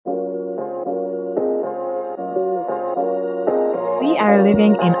We are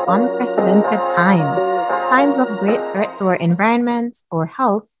living in unprecedented times of great threat to our environment, our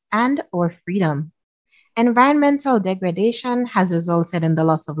health, and our freedom. Environmental degradation has resulted in the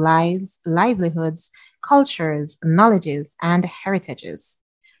loss of lives, livelihoods, cultures, knowledges, and heritages.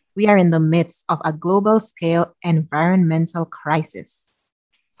 We are in the midst of a global scale environmental crisis,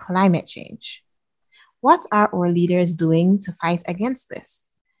 climate change. What are our leaders doing to fight against this?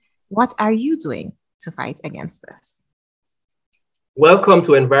 What are you doing to fight against this? Welcome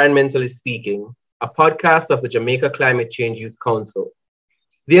to Environmentally Speaking, a podcast of the Jamaica Climate Change Youth Council.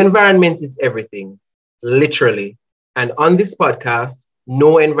 The environment is everything, literally, and on this podcast,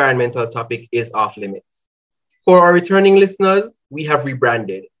 no environmental topic is off limits. For our returning listeners, we have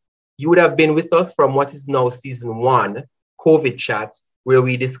rebranded. You would have been with us from what is now season 1, COVID Chat, where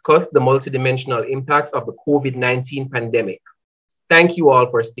we discussed the multidimensional impacts of the COVID-19 pandemic. Thank you all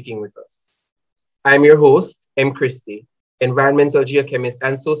for sticking with us. I'm your host, M. Christie, environmental geochemist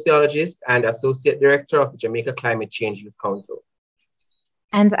and sociologist and associate director of the Jamaica Climate Change Youth Council.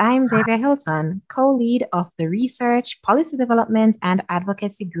 And I'm Davia Hilton, co-lead of the Research, Policy Development and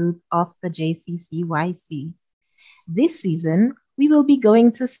Advocacy Group of the JCCYC. This season, we will be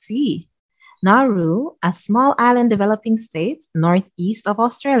going to sea. Nauru, a small island developing state northeast of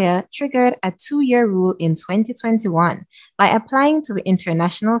Australia, triggered a 2-year rule in 2021 by applying to the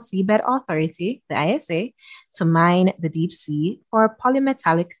International Seabed Authority, the ISA, to mine the deep sea for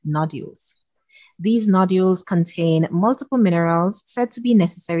polymetallic nodules. These nodules contain multiple minerals said to be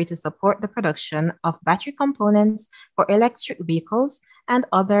necessary to support the production of battery components for electric vehicles and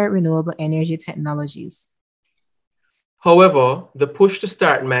other renewable energy technologies. However, the push to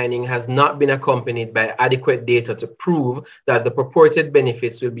start mining has not been accompanied by adequate data to prove that the purported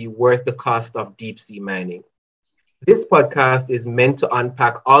benefits will be worth the cost of deep sea mining. This podcast is meant to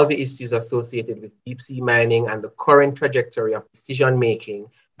unpack all the issues associated with deep sea mining and the current trajectory of decision making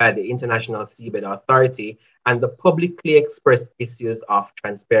by the International Seabed Authority and the publicly expressed issues of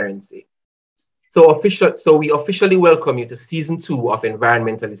transparency. So we officially welcome you to season 2 of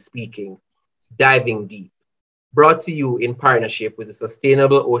Environmentally Speaking, Diving Deep, brought to you in partnership with the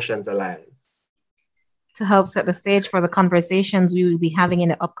Sustainable Oceans Alliance. To help set the stage for the conversations we will be having in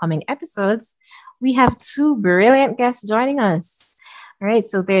the upcoming episodes, we have 2 brilliant guests joining us. All right,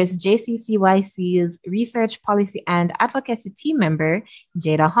 so there's JCCYC's Research, Policy and Advocacy team member,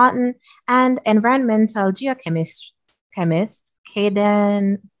 Jada Houghton, and environmental geochemist,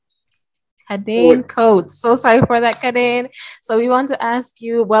 Kaden Coates. So sorry for that, Kaden. So we want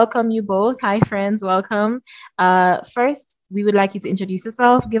to welcome you both. Hi, friends, welcome. First, we would like you to introduce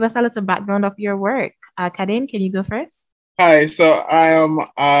yourself. Give us a little background of your work. Kaden, can you go first? Hi, so I am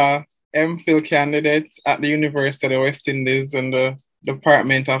a MPhil candidate at the University of the West Indies in the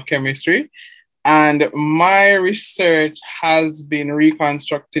Department of Chemistry. And my research has been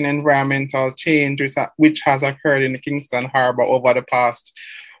reconstructing environmental change, which has occurred in the Kingston Harbor over the past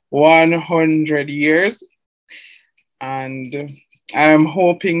 100 years, and I'm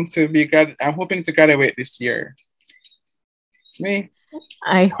hoping to graduate this year. It's me.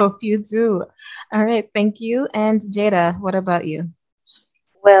 I hope you do. All right, thank you. And Jada, what about you?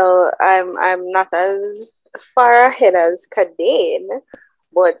 Well, I'm not as far ahead as Kaden,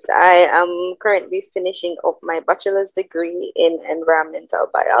 but I am currently finishing up my bachelor's degree in environmental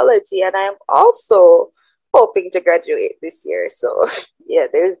biology, and I'm also hoping to graduate this year. So yeah,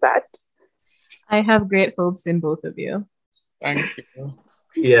 there's that. I have great hopes in both of you. Thank you.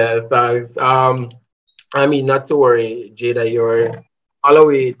 Yeah, thanks. I mean, not to worry, Jada, you're all the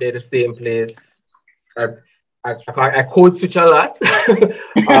way there, the same place. I code switch a lot.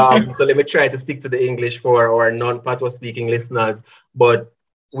 So let me try to stick to the English for our non-patois speaking listeners. But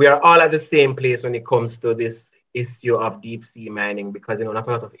we are all at the same place when it comes to this issue of deep sea mining, because not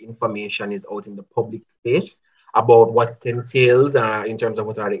a lot of information is out in the public space about what it entails in terms of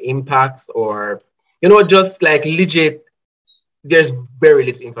what are the impacts, or just like legit, there's very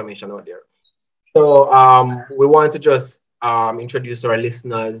little information out there. So we want to just introduce our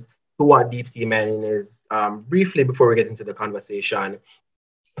listeners to what deep sea mining is briefly before we get into the conversation.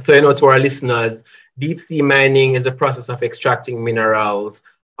 So to our listeners, deep sea mining is the process of extracting minerals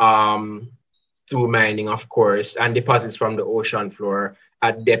through mining, of course, and deposits from the ocean floor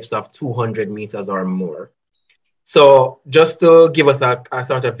at depths of 200 meters or more. So just to give us a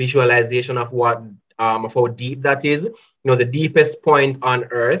sort of visualization of how deep that is, the deepest point on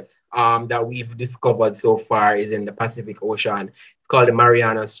Earth that we've discovered so far is in the Pacific Ocean. It's called the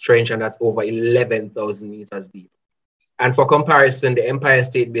Marianas Trench, and that's over 11,000 meters deep. And for comparison, the Empire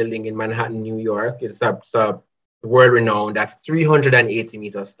State Building in Manhattan, New York, it's a world-renowned, that's 380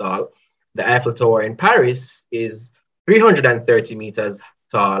 meters tall. The Eiffel Tower in Paris is 330 meters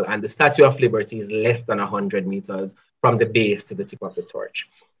tall, and the Statue of Liberty is less than 100 meters from the base to the tip of the torch.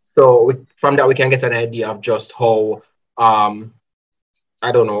 So from that, we can get an idea of just how,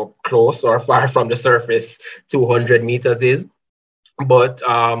 I don't know, close or far from the surface 200 meters is. But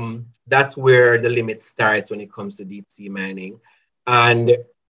that's where the limit starts when it comes to deep sea mining. And,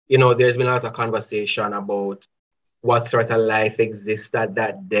 there's been a lot of conversation about what sort of life exists at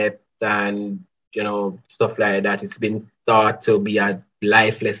that depth and, stuff like that. It's been thought to be a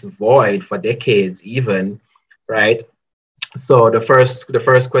lifeless void for decades even, right? So the first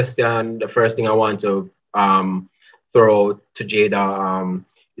question, the first thing I want to throw to Jada,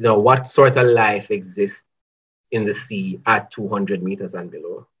 what sort of life exists in the sea at 200 meters and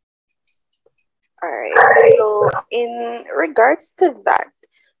below? All right. So in regards to that,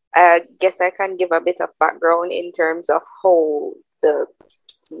 I guess I can give a bit of background in terms of how the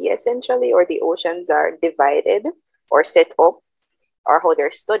sea essentially or the oceans are divided or set up or how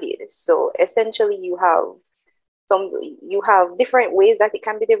they're studied. So essentially you have different ways that it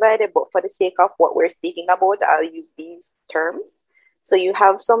can be divided, but for the sake of what we're speaking about, I'll use these terms. So you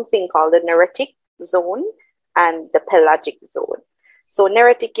have something called the Neretic zone and the pelagic zone. So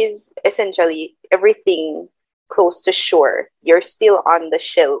Neretic is essentially everything close to shore. You're still on the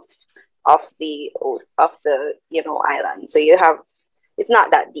shelf of the island. So it's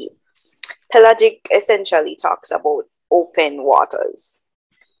not that deep. Pelagic essentially talks about open waters.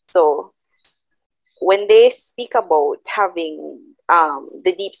 So when they speak about having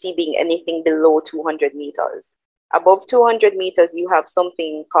the deep sea being anything below 200 meters, above 200 meters, you have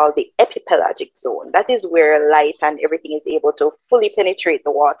something called the epipelagic zone. That is where light and everything is able to fully penetrate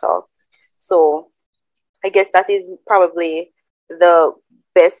the water. So I guess that is probably the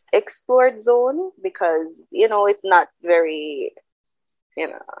best explored zone because, it's not very, I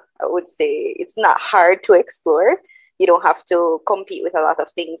would say it's not hard to explore. You don't have to compete with a lot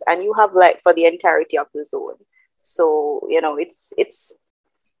of things and you have light for the entirety of the zone. So, it's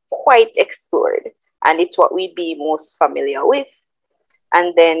quite explored and it's what we'd be most familiar with.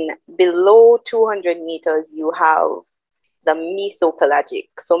 And then below 200 meters, you have the mesopelagic.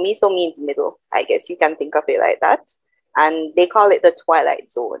 So meso means middle. I guess you can think of it like that. And they call it the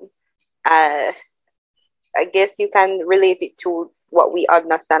twilight zone. I guess you can relate it to what we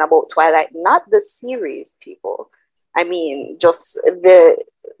understand about Twilight, not the series, people. I mean, just the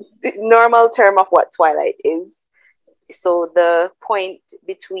normal term of what Twilight is. So the point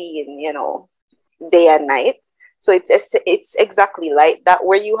between, day and night. So it's exactly like that,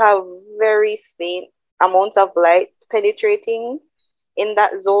 where you have very faint amounts of light penetrating in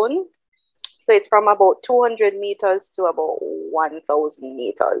that zone. So it's from about 200 meters to about 1,000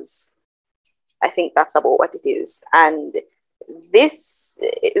 meters. I think that's about what it is. And this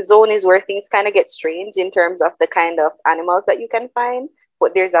zone is where things kind of get strange in terms of the kind of animals that you can find,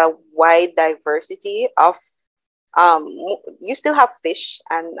 but there's a wide diversity of you still have fish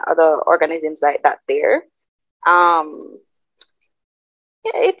and other organisms like that there.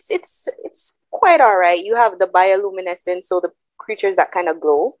 It's quite all right. You have the bioluminescence, so the creatures that kind of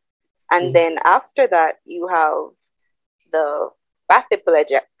glow, and then after that you have the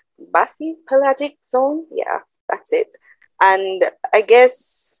bathypelagic zone. Yeah, that's it. And I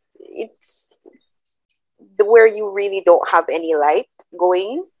guess it's where you really don't have any light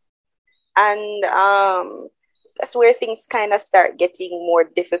going, and that's where things kind of start getting more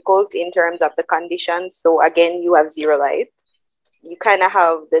difficult in terms of the conditions. So again, you have zero light. You kind of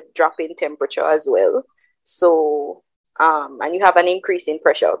have the drop in temperature as well. So, and you have an increase in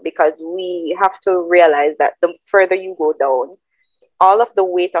pressure because we have to realize that the further you go down, all of the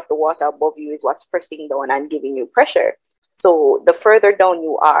weight of the water above you is what's pressing down and giving you pressure. So the further down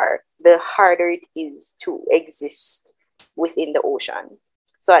you are, the harder it is to exist within the ocean.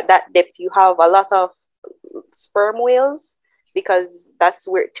 So at that depth, you have a lot of sperm whales because that's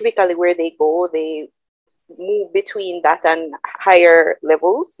where typically where they go. They move between that and higher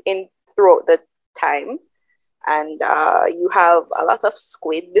levels in throughout the time, and you have a lot of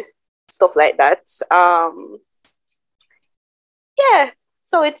squid, stuff like that. Yeah,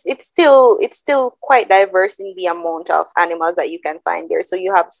 so it's still quite diverse in the amount of animals that you can find there. So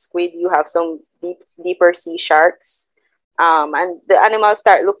you have squid, you have some deeper sea sharks, and the animals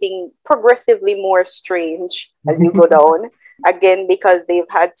start looking progressively more strange as you go down. Again, because they've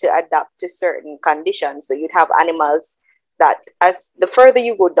had to adapt to certain conditions. So you'd have animals that, as the further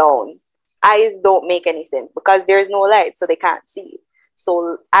you go down, eyes don't make any sense because there's no light, so they can't see.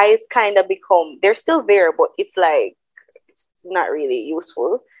 So eyes kind of become, they're still there, but it's like, it's not really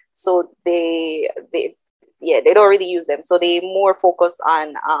useful. So they don't really use them. So they more focus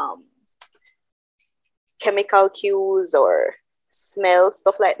on chemical cues or smell,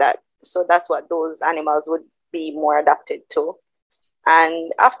 stuff like that. So that's what those animals would be more adapted to.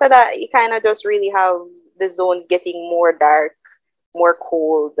 And after that, you kind of just really have the zones getting more dark, more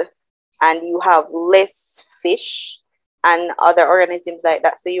cold, and you have less fish and other organisms like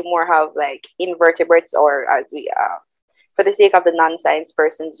that. So you more have like invertebrates, or as we for the sake of the non-science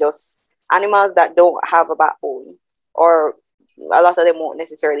persons, just animals that don't have a backbone, or a lot of them won't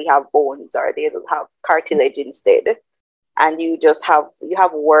necessarily have bones, or they'll have cartilage instead. And you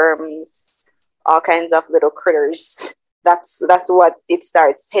have worms, all kinds of little critters. That's what it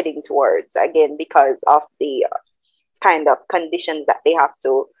starts heading towards, again, because of the kind of conditions that they have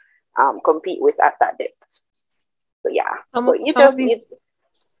to compete with at that depth. So yeah,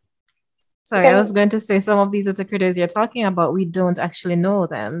 Sorry, I was going to say some of these little critters you're talking about, we don't actually know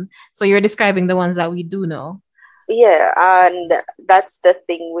them. So you're describing the ones that we do know. Yeah, and that's the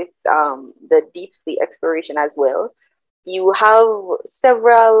thing with the deep sea exploration as well. You have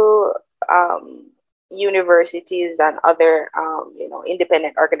several universities and other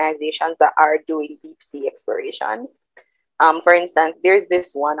independent organizations that are doing deep sea exploration. For instance, there's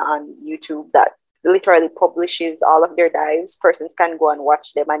this one on YouTube that literally publishes all of their dives. Persons can go and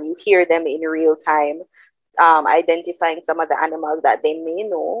watch them, and you hear them in real time, identifying some of the animals that they may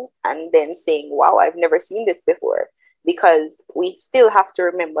know, and then saying, wow, I've never seen this before. Because we still have to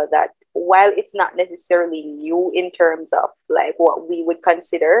remember that while it's not necessarily new in terms of like what we would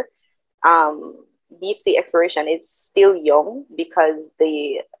consider, deep sea exploration is still young, because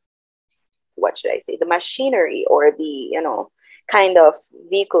the machinery, or the kind of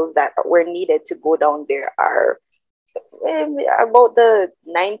vehicles that were needed to go down there are about the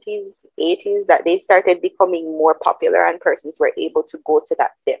 90s, 80s that they started becoming more popular, and persons were able to go to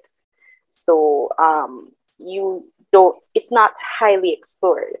that depth. So it's not highly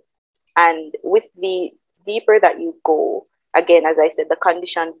explored. And with the deeper that you go, again, as I said, the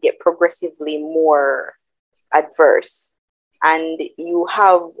conditions get progressively more adverse, and you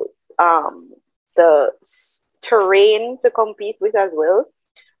have the terrain to compete with as well.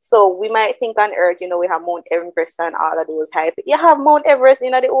 So we might think on Earth, we have Mount Everest and all of those hype. You have Mount Everest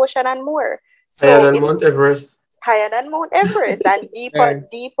in the ocean and more. So higher than Mount Everest. Higher than Mount Everest, and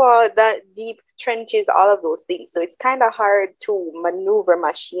deeper, that deep trenches, all of those things. So it's kind of hard to maneuver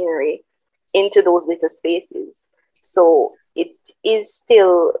machinery into those little spaces. So it's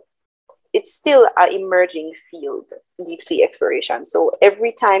still an emerging field, deep sea exploration. So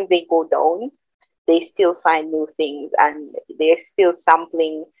every time they go down, they still find new things, and they're still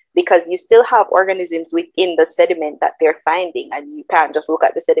sampling, because you still have organisms within the sediment that they're finding, and you can't just look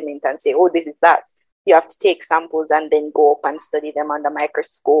at the sediment and say, oh, this is that. You have to take samples and then go up and study them under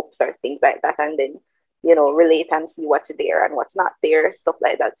microscopes or things like that, and then relate and see what's there and what's not there, stuff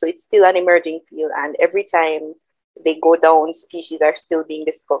like that. So it's still an emerging field, and every time they go down, species are still being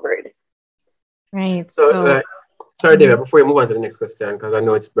discovered. Right. So sorry, David, before we move on to the next question, because I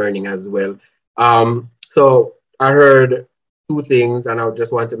know it's burning as well. So I heard two things, and I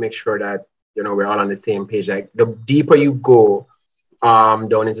just want to make sure that we're all on the same page. Like, the deeper you go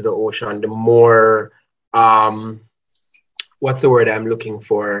down into the ocean, the more what's the word I'm looking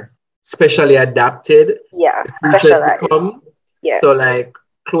for? Specially adapted. Yeah, specialized. Yes. So like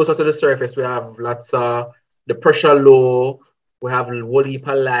closer to the surface, we have lots of the pressure low. We have whole heap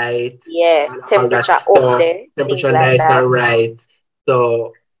of light. Yeah, temperature up there. Temperature nice and right.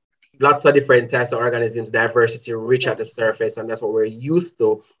 So lots of different types of organisms, diversity rich at the surface, and that's what we're used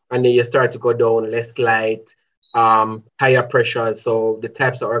to. And then you start to go down, less light, higher pressure. So the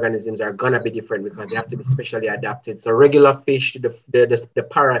types of organisms are gonna be different, because they have to be specially adapted. So regular fish, the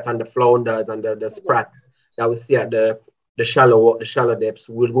parrots and the flounders and the sprats that we see at the shallow depths,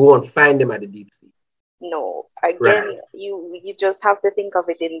 we won't find them at the deep sea. No, again, right. You just have to think of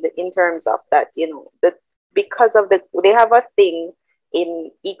it in terms of that, because of they have a thing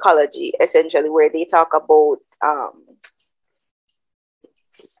in ecology, essentially, where they talk about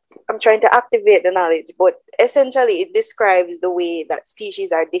I'm trying to activate the knowledge, but essentially it describes the way that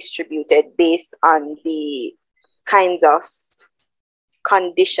species are distributed based on the kinds of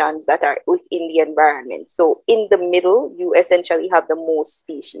conditions that are within the environment. So in the middle, you essentially have the most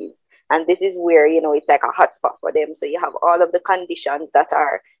species. And this is where, it's like a hotspot for them. So you have all of the conditions that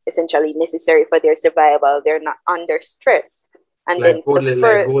are essentially necessary for their survival. They're not under stress. And like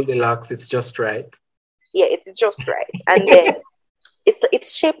Goldilocks, it's just right. Yeah, it's just right. And then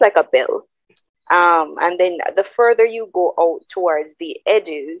it's shaped like a bell. And then the further you go out towards the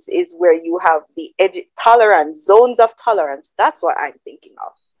edges is where you have the zones of tolerance. That's what I'm thinking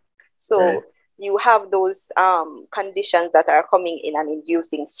of. So right. You have those conditions that are coming in and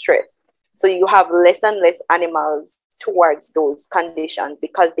inducing stress. So you have less and less animals towards those conditions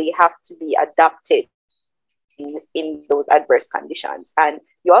because they have to be adapted in those adverse conditions. And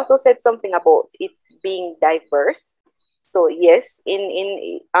you also said something about it being diverse. So yes,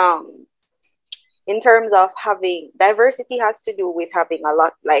 in terms of having diversity has to do with having a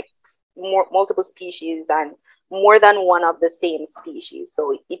lot, like multiple species and more than one of the same species.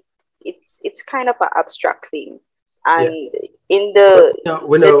 So it's kind of an abstract thing. And in the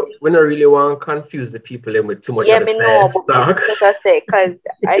we don't really want to confuse the people in with too much of the science talk. As I say, because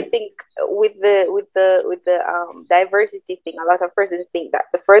I think with the diversity thing, a lot of persons think that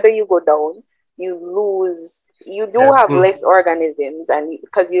the further you go down, you have less organisms, and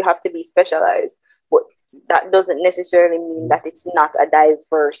because you have to be specialized, but that doesn't necessarily mean that it's not a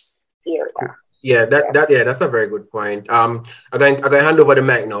diverse area. That's a very good point. I'm going to hand over the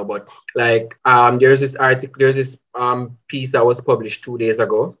mic now, but like there's this piece that was published 2 days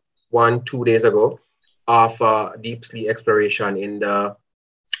ago, 2 days ago, of deep sea exploration in the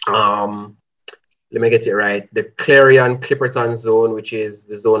let me get it right, the Clarion-Clipperton zone, which is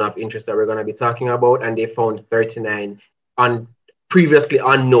the zone of interest that we're going to be talking about, and they found 39 previously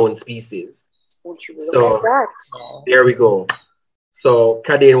unknown species. So there we go. So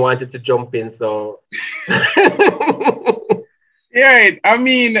Kadeen wanted to jump in, so yeah, I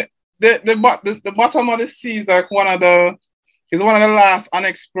mean the bottom of the sea is like one of the last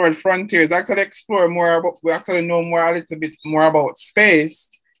unexplored frontiers. We actually know a little bit more about space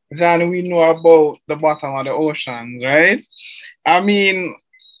than we know about the bottom of the oceans, right? I mean,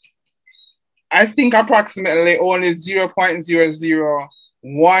 I think approximately only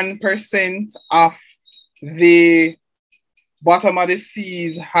 0.001% of the bottom of the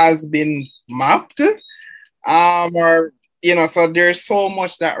seas has been mapped. So there's so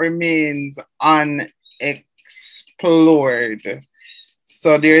much that remains unexplored.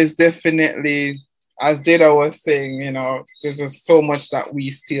 So there's definitely, as Jada was saying, there's just so much that we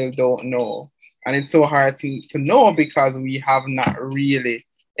still don't know. And it's so hard to know because we have not really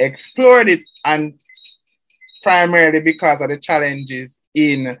explored it, and primarily because of the challenges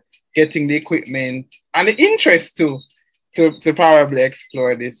in getting the equipment and the interest to probably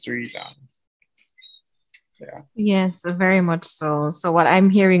explore this region. Yeah. Yes, very much so. So what I'm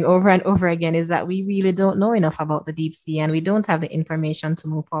hearing over and over again is that we really don't know enough about the deep sea, and we don't have the information to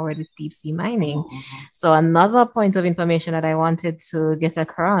move forward with deep sea mining. Mm-hmm. So another point of information that I wanted to get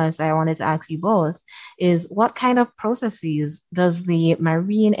across, I wanted to ask you both, is what kind of processes does the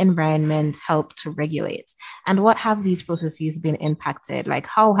marine environment help to regulate? And what have these processes been impacted? Like,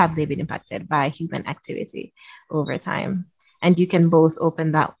 how have they been impacted by human activity over time? And you can both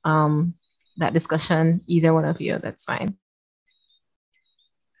open that discussion, either one of you, that's fine.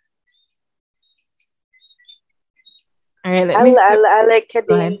 All right, I'll let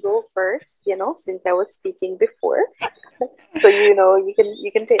Kadeen go first, since I was speaking before. So you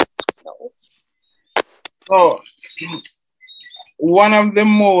can take it. Oh, one of the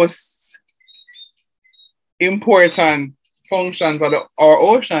most important functions of our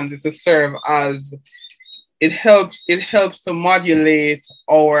oceans is to serve as it helps to modulate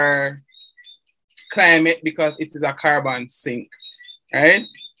our climate because it is a carbon sink, right?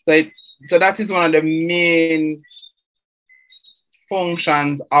 So that is one of the main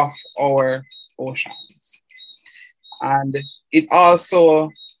functions of our oceans. And it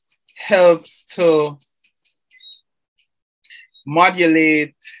also helps to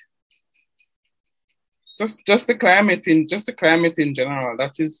modulate just the climate in general.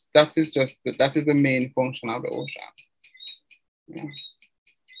 That is the main function of the ocean. Yeah.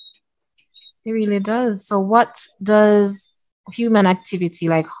 It really does. So what does human activity,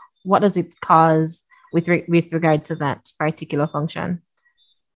 like what does it cause with regard to that particular function?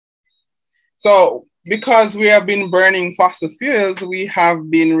 So because we have been burning fossil fuels, we have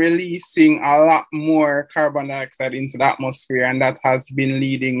been releasing a lot more carbon dioxide into the atmosphere, and that has been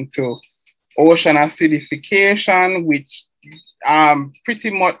leading to ocean acidification, which pretty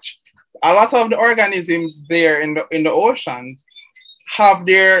much a lot of the organisms there in the oceans have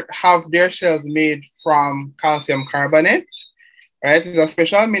their shells made from calcium carbonate, right? It's a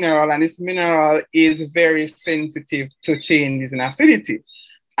special mineral, and this mineral is very sensitive to changes in acidity.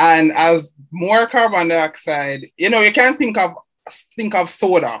 And as more carbon dioxide, you can think of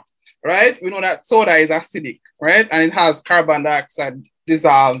soda, right? We know that soda is acidic, right? And it has carbon dioxide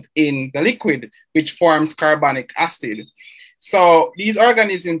dissolved in the liquid, which forms carbonic acid. So these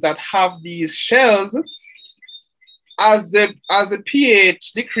organisms that have these shells, as the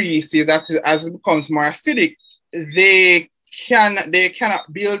pH decreases, as it becomes more acidic, they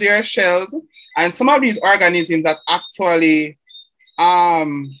cannot build their shells. And some of these organisms that actually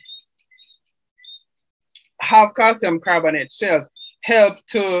have calcium carbonate shells help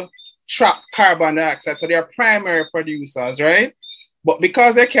to trap carbon dioxide. So they're primary producers, right? But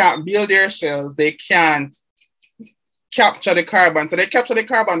because they can't build their shells, they can't capture the carbon. So they capture the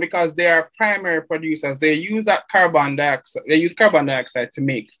carbon because they are primary producers. They use that carbon dioxide. They use carbon dioxide to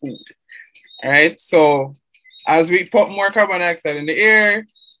make food. All right. So as we put more carbon dioxide in the air,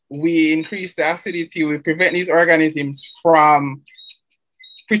 we increase the acidity. We prevent these organisms from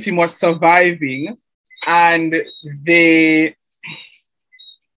pretty much surviving, and they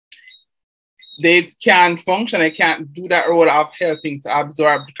can't function. They can't do that role of helping to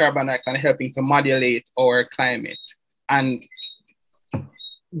absorb the carbon dioxide and helping to modulate our climate. And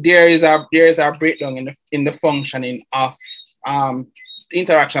there is a breakdown in the functioning of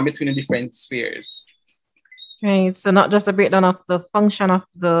interaction between the different spheres. Right. So not just a breakdown of the function of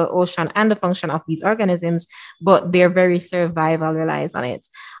the ocean and the function of these organisms, but their very survival relies on it.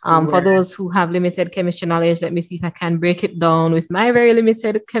 For those who have limited chemistry knowledge, let me see if I can break it down with my very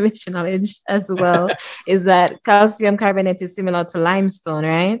limited chemistry knowledge as well, is that calcium carbonate is similar to limestone,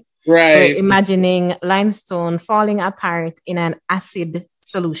 right? Right. So imagining limestone falling apart in an acid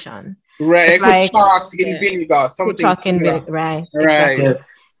solution. Right. It's it could chalk in vinegar, something. Chalk in vinegar, right. Right. Exactly. Yes.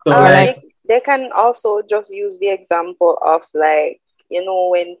 So they can also just use the example of, like, you know,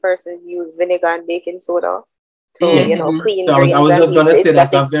 when persons use vinegar and baking soda to, you know, clean drains. I was just going to say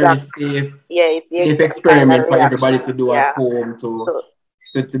that's a very safe, it's safe experiment for everybody to do at home to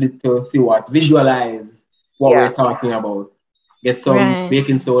see what, visualize what we're talking about. Get some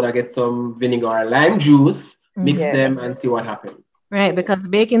baking soda, get some vinegar or lime juice, mix them and see what happens. Right, because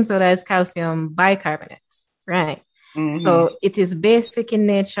baking soda is calcium bicarbonate, right? So it is basic in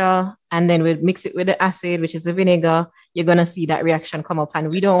nature, and then we mix it with the acid, which is the vinegar. You're gonna see that reaction come up, and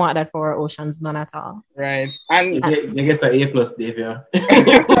we don't want that for our oceans, none at all. Right, and you get an A+, Dave. Yeah.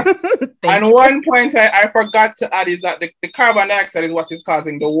 And one point I forgot to add is that the carbon dioxide is what is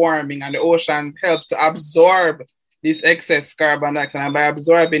causing the warming, and the oceans help to absorb this excess carbon dioxide, and by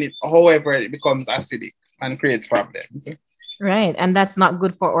absorbing it, however, it becomes acidic and creates problems. Right, and that's not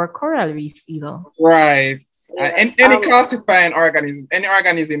good for our coral reefs either. Right. Any calcifying organism, any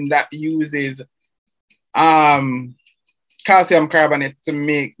organism that uses calcium carbonate to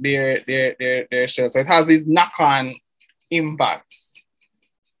make their shells, so it has these knock-on impacts.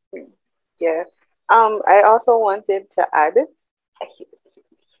 Yeah. I also wanted to add,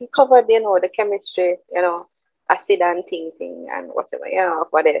 he covered, you know, the chemistry, you know, acid and thing and whatever, you know,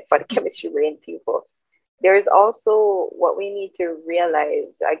 for the chemistry brain people. There is also what we need to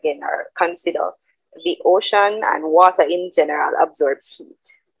realize again or consider. The ocean and water in general absorbs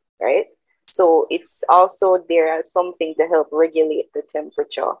heat, right? So it's also there as something to help regulate the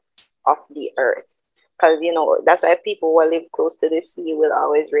temperature of the earth. Because, you know, that's why people who live close to the sea will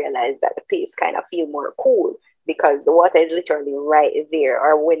always realize that the place kind of feel more cool because the water is literally right there.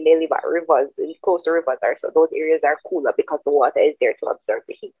 Or when they live at rivers, close to rivers are, so those areas are cooler because the water is there to absorb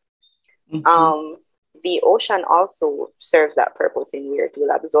the heat. The ocean also serves that purpose in where it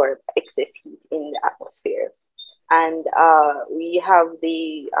will absorb excess heat in the atmosphere. And we have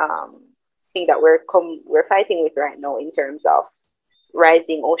the thing that we're fighting with right now in terms of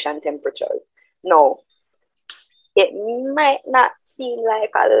rising ocean temperatures. Now, it might not seem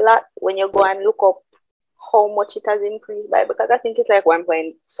like a lot when you go and look up how much it has increased by, because I think it's like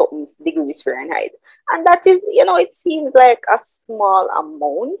 1.something degrees Fahrenheit. And that is, you know, it seems like a small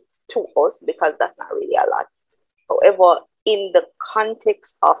amount to us because that's not really a lot. However, in the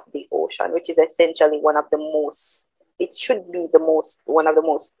context of the ocean, which is essentially one of the most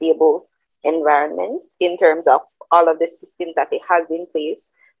stable environments in terms of all of the systems that it has in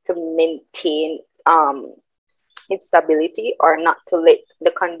place to maintain its stability or not to let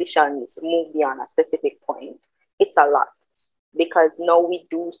the conditions move beyond a specific point, it's a lot. Because now we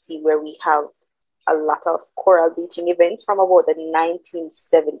do see where we have a lot of coral bleaching events from about the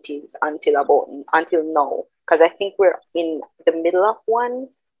 1970s until now, because I think we're in the middle of one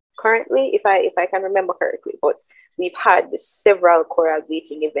currently, if I can remember correctly. But we've had several coral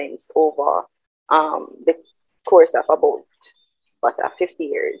bleaching events over the course of about 50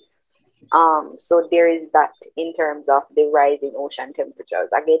 years. So there is that in terms of the rising ocean temperatures.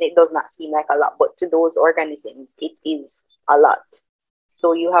 Again, it does not seem like a lot, but to those organisms, it is a lot.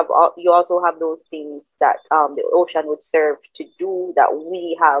 So you also have those things that the ocean would serve to do that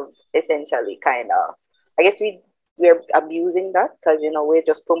we have essentially kind of, I guess we're abusing that because, you know, we're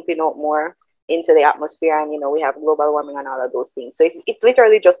just pumping out more into the atmosphere and, you know, we have global warming and all of those things. So it's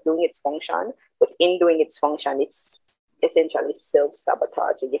literally just doing its function, but in doing its function, it's essentially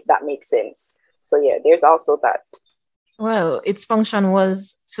self-sabotaging, if that makes sense. So yeah, there's also that. Well, its function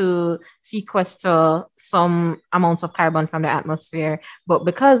was to sequester some amounts of carbon from the atmosphere, but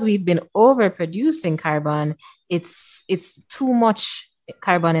because we've been overproducing carbon, it's too much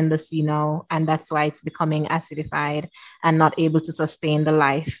carbon in the sea now, and that's why it's becoming acidified and not able to sustain the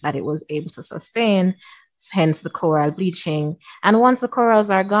life that it was able to sustain. Hence the coral bleaching. And once the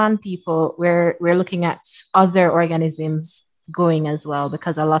corals are gone, people, we're looking at other organisms going as well,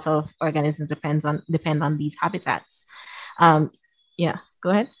 because a lot of organisms depend on these habitats. um, yeah,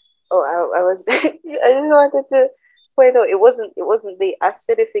 go ahead. Oh, I was I just wanted to point out it wasn't the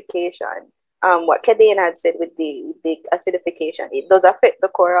acidification. What Kadane had said with the acidification, it does affect the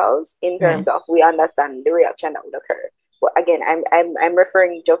corals in terms Right. of we understand the reaction that would occur. But again, I'm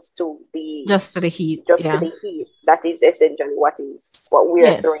referring just to Just to the heat. Yeah. the heat. That is essentially what we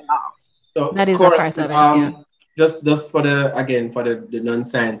are throwing Yes, off. So that is a coral, part of it. Yeah. just for the again for the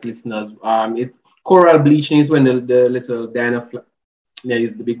non-science listeners, coral bleaching is when the little dinofla, yeah,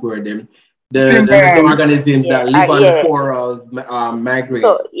 is the big word then. The little Symbiont. organisms Yeah, that live on the yeah. corals migrate.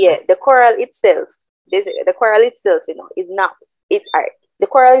 So yeah, the coral itself, the coral itself, is not it. The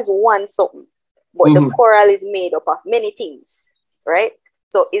coral is one something, but the Mhm. coral is made up of many things, right?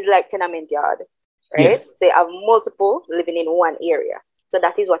 So it's like tenement yard, right? Yes. So you have multiple living in one area. So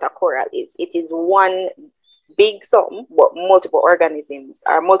that is what a coral is. It is one big something, but multiple organisms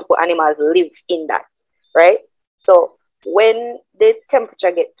or multiple animals live in that, right? So when the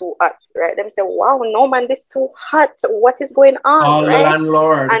temperature get too hot, right? Them say, "Wow, no man, this too hot. What is going on?" Call the Right?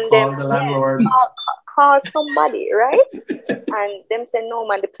 landlord. And Call them, the yeah, landlord. call somebody, right? And them say, "No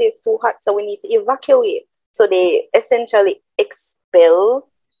man, the place too hot, so we need to evacuate." So they essentially expel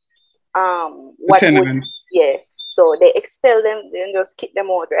what would, Tenement. yeah. So they expel them, then just kick them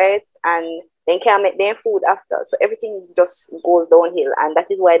out, right? And then can't make their food after. So everything just goes downhill, and that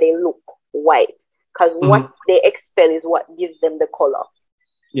is why they look white. Because what they expel is what gives them the color.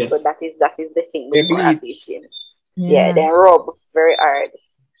 Yes. So that is the thing They with coral bleach. bleaching. Yeah, they rub very hard.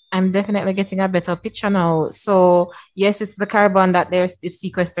 I'm definitely getting a better picture now. So yes, it's the carbon that is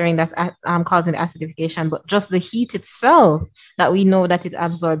sequestering that's causing the acidification, but just the heat itself that we know that it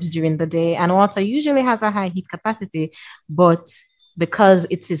absorbs during the day. And water usually has a high heat capacity, but because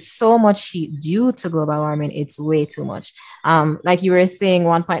it is so much heat due to global warming, it's way too much. Like you were saying,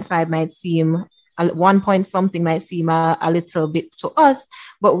 1.5 might seem 1 point something might seem a little bit to us,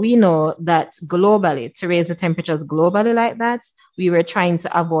 but we know that globally, to raise the temperatures globally like that, we were trying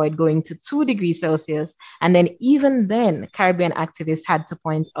to avoid going to 2 degrees Celsius. And then even then, Caribbean activists had to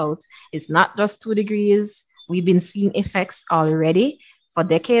point out it's not just 2 degrees. We've been seeing effects already for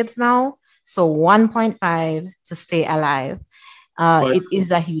decades now. So 1.5 to stay alive. It is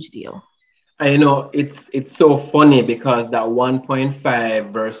a huge deal. I know it's so funny because that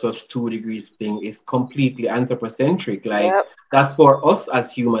 1.5 versus 2 degrees thing is completely anthropocentric. Like Yep. that's for us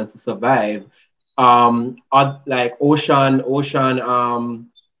as humans to survive. Like ocean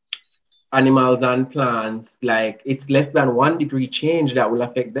animals and plants, like it's less than 1 degree change that will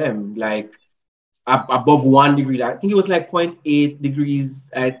affect them. Like above 1 degree, I think it was like 0.8 degrees.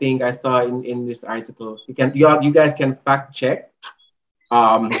 I think I saw in this article. You guys can fact check.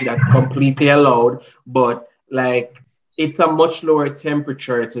 That's completely allowed, but like it's a much lower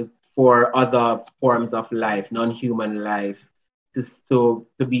temperature for other forms of life, non-human life, to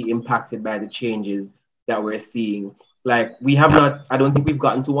be impacted by the changes that we're seeing. Like we have not, I don't think we've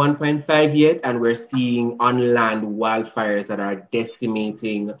gotten to 1.5 yet, and we're seeing on land wildfires that are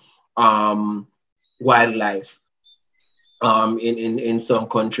decimating wildlife. In some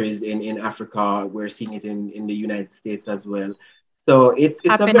countries in Africa, we're seeing it in the United States as well. So it's a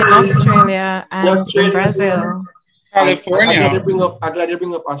Happened in very Australia in and in Australia. Brazil. I'm glad California. you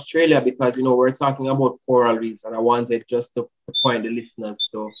bring up Australia because we're talking about coral reefs, and I wanted just to point the listeners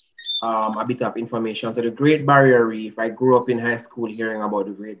to a bit of information. So the Great Barrier Reef. I grew up in high school hearing about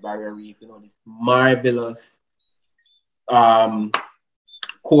the Great Barrier Reef. This marvelous um,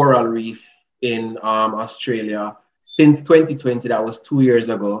 coral reef in Australia. Since 2020, that was 2 years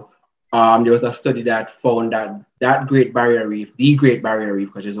ago, there was a study that found that Great Barrier Reef, the Great Barrier Reef,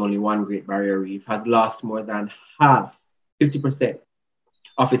 because there's only one Great Barrier Reef, has lost more than half, 50%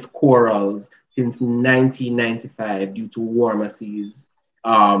 of its corals since 1995 due to warmer seas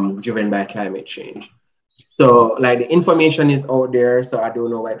driven by climate change. So, like, the information is out there. So, I don't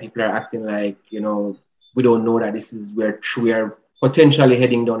know why people are acting like, we don't know that this is where we are potentially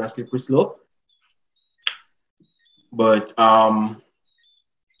heading down a slippery slope. But if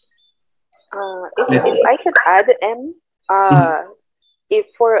I could add if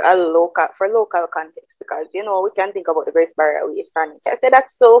for local context, because we can think about the Great Barrier Reef and I say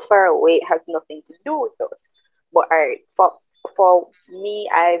that's so far away, it has nothing to do with us. But all right, for me,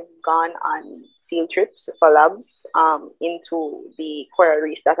 I've gone on field trips for labs into the coral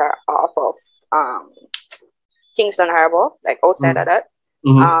reefs that are off of Kingston Harbor, like outside of that.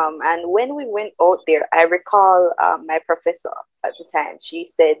 And when we went out there, I recall my professor at the time, she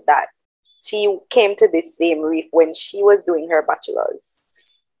said that she came to this same reef when she was doing her bachelor's.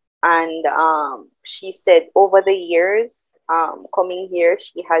 And she said over the years, coming here,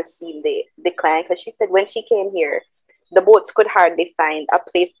 she has seen the decline. Because she said when she came here, the boats could hardly find a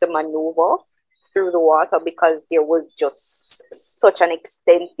place to maneuver through the water because there was just such an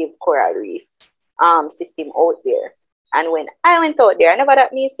extensive coral reef system out there. And when I went out there, I never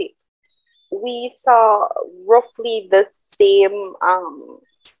that music, we saw roughly the same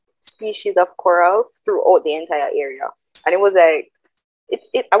species of coral throughout the entire area. And it was like,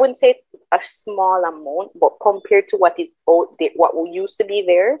 I wouldn't say it's a small amount, but compared to what is out there, what used to be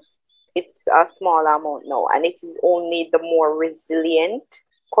there, it's a small amount now. And it is only the more resilient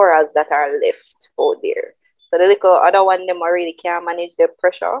corals that are left out there. So the little other one, them already can't manage the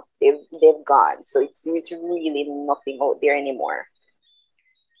pressure. They've gone. So it's really nothing out there anymore.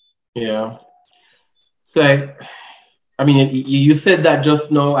 Yeah. So I mean, you said that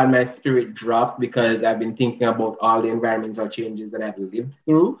just now, and my spirit dropped because I've been thinking about all the environmental changes that I've lived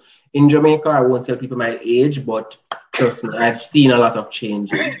through in Jamaica. I won't tell people my age, but trust me, I've seen a lot of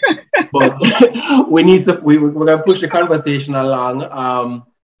changes. But we're gonna push the conversation along.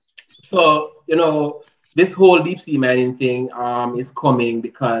 So this whole deep sea mining thing is coming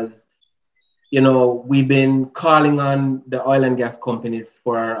because we've been calling on the oil and gas companies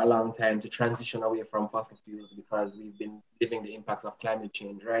for a long time to transition away from fossil fuels because we've been living the impacts of climate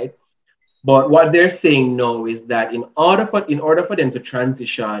change, right? But what they're saying now is that in order for them to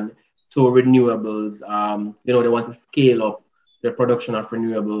transition to renewables, they want to scale up the production of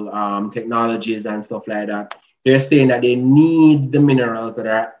renewable technologies and stuff like that. They're saying that they need the minerals that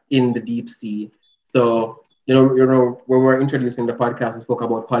are in the deep sea. So when we're introducing the podcast, we spoke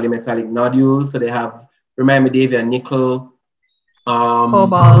about polymetallic nodules. So they have, remind me, Davia, nickel,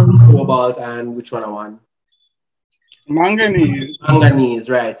 cobalt, and which one I want? Manganese. Manganese,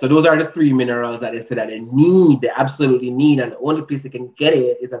 right. So those are the three minerals that they say that they absolutely need, and the only place they can get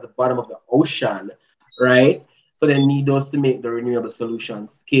it is at the bottom of the ocean, right? So they need those to make the renewable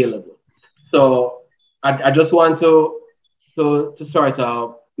solutions scalable. So I just want to sort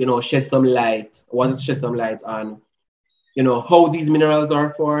of shed some light on, how these minerals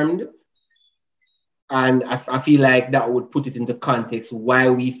are formed. And I feel like that would put it into context why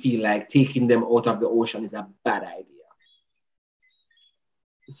we feel like taking them out of the ocean is a bad idea.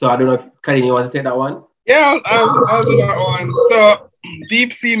 So I don't know if Karin, you want to take that one? Yeah, I'll do that one. So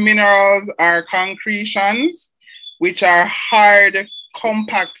deep sea minerals are concretions, which are hard,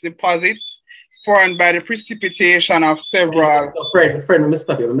 compact deposits formed by the precipitation of several. Friend, let me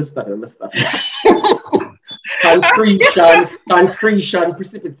stop you. Concretion,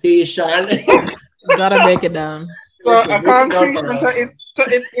 precipitation. Gotta break it down. So a concretion,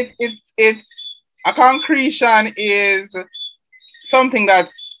 it's a concretion is something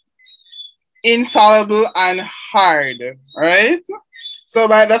that's insoluble and hard, right? So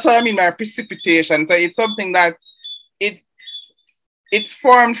that's what I mean by precipitation. So it's something that it's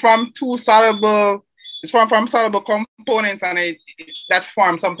formed from soluble components, and that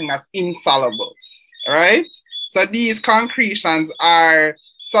forms something that's insoluble, right? So these concretions are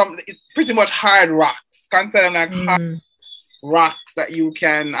it's pretty much hard rocks. Consider them like hard rocks that you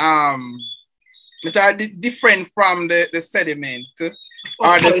can which are different from the sediment.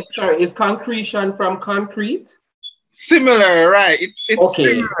 Sorry, is concretion from concrete? Similar, right? It's okay,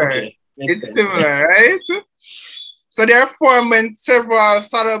 similar. Okay. It's similar, right? So they're formed when several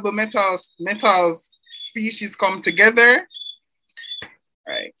soluble metals species come together.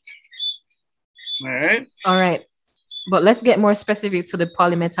 Right. All right. But let's get more specific to the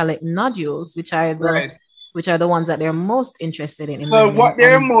polymetallic nodules, which are the ones that they're most interested in. So what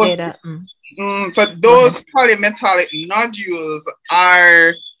they're most so those polymetallic nodules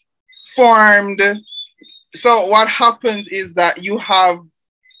are formed. So what happens is that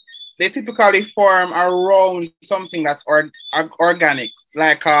they typically form around something that's organic,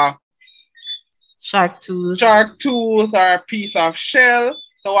 like a shark tooth or a piece of shell.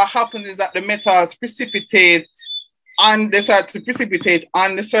 So what happens is that the metals precipitate, and they start to precipitate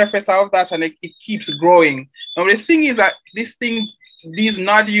on the surface of that, and it keeps growing. Now the thing is that these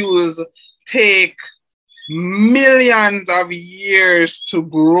nodules take millions of years to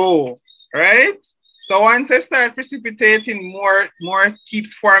grow, right? So once they start precipitating, more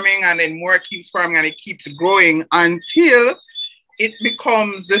keeps forming, and then more keeps forming, and it keeps growing until it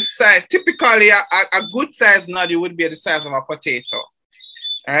becomes the size. Typically, a good size nodule would be the size of a potato.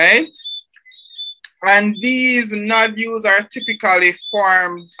 All right. And these nodules are typically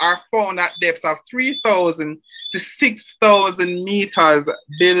found at depths of 3,000 to 6,000 meters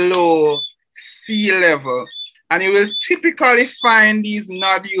below sea level. And you will typically find these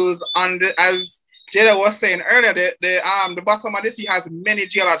nodules as Jada was saying earlier, the bottom of the sea has many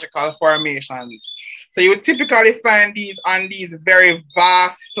geological formations. So you would typically find these on these very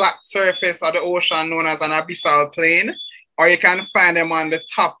vast flat surface of the ocean known as an abyssal plain, or you can find them on the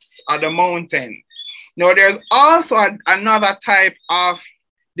tops of the mountain. Now, there's also another type of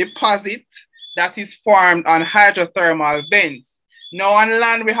deposit that is formed on hydrothermal vents. Now, on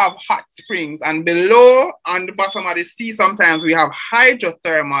land, we have hot springs, and below, on the bottom of the sea, sometimes we have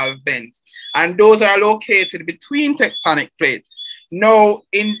hydrothermal vents, and those are located between tectonic plates. Now,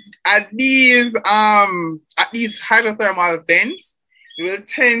 at these hydrothermal vents, you will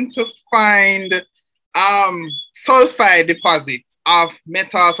tend to find sulfide deposits of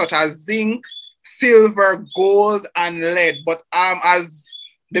metals such as zinc, silver, gold, and lead. But as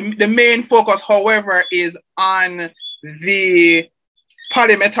the main focus, however, is on the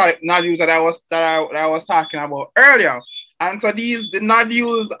polymetallic nodules that I was talking about earlier. And so the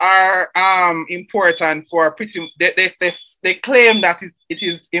nodules are important for they claim that it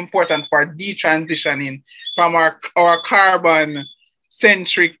is important for detransitioning from our carbon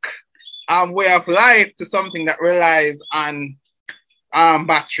centric way of life to something that relies on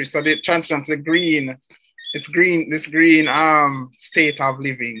batteries. So they transition to this green state of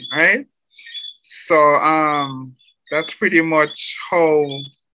living, right? So that's pretty much how.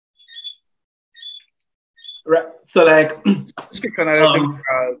 Right. So like,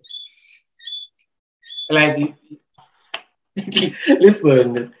 like,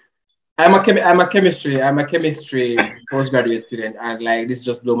 listen, I'm a chemistry postgraduate student, and like this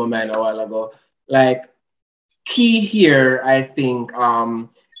just blew my mind a while ago. Like, key here, I think,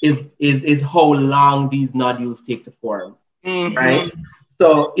 is how long these nodules take to form, right?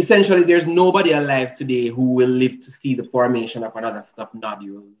 So essentially, there's nobody alive today who will live to see the formation of another set of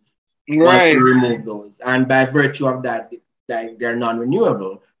nodules. Once you remove those, and by virtue of that, they're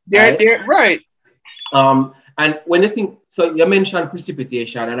non-renewable. They're right. And when you think, so you mentioned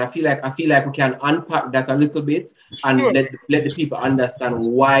precipitation, and I feel like we can unpack that a little bit and let the people understand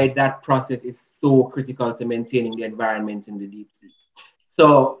why that process is so critical to maintaining the environment in the deep sea.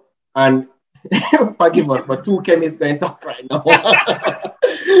 So, and forgive us, but two chemists going to talk right now.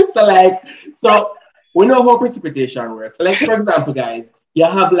 So we know how precipitation works. So like, for example, guys, you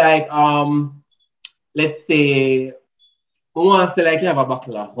have like, let's say, we want to say like you have a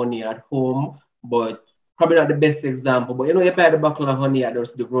bottle of honey at home, but probably not the best example, but you buy the bottle of honey at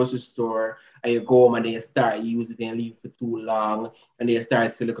the grocery store, and you go home and then you start using it and leave it for too long, and then you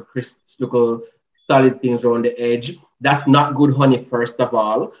start to see little solid things around the edge. That's not good honey, first of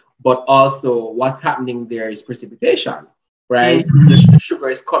all, but also what's happening there is precipitation, right? The sugar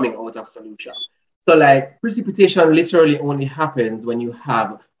is coming out of solution. So like precipitation literally only happens when you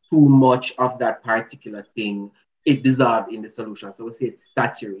have too much of that particular thing, it dissolved in the solution. So we say it's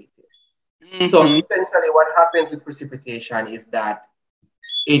saturated. So essentially what happens with precipitation is that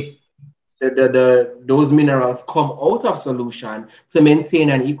those minerals come out of solution to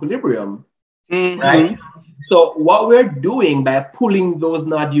maintain an equilibrium, right? So what we're doing by pulling those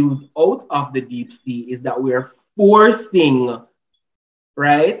nodules out of the deep sea is that we're forcing,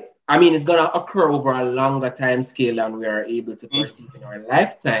 right? I mean, it's going to occur over a longer time scale than we are able to perceive in our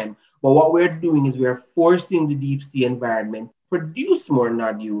lifetime. But what we're doing is we're forcing the deep sea environment to produce more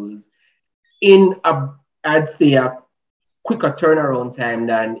nodules in I'd say a quicker turnaround time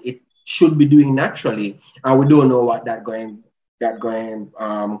than it should be doing naturally. And we don't know what that going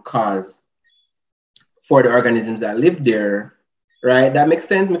cause for the organisms that live there, right? That makes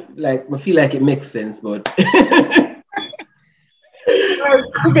sense. Like, I feel like it makes sense, but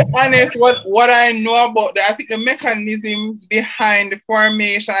to be honest, what I know about that, I think the mechanisms behind the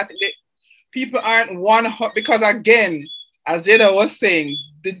formation, I think people aren't because again, as Jada was saying,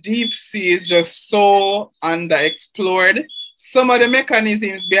 the deep sea is just so underexplored. Some of the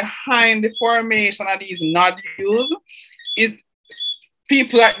mechanisms behind the formation of these nodules,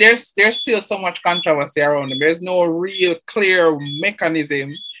 there's still so much controversy around them. There's no real clear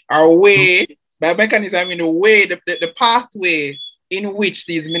mechanism or way. By mechanism, I mean the way, the pathway in which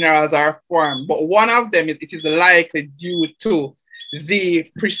these minerals are formed. But one of them, it is likely due to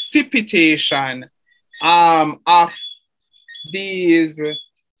the precipitation of these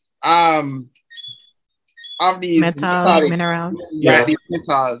metals, minerals. Yeah, these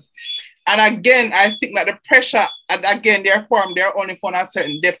metals. And again, I think that the pressure, and again, they're only found at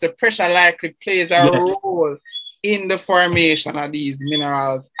certain depths. The pressure likely plays a role in the formation of these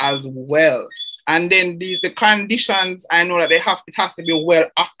minerals as well. And then the conditions, I know that it has to be well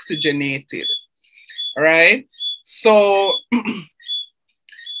oxygenated, right? So,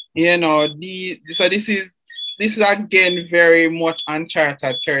 this is again very much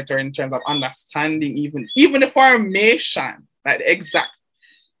uncharted territory in terms of understanding even the formation, like the exact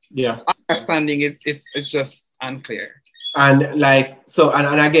understanding. It's just unclear. And like so,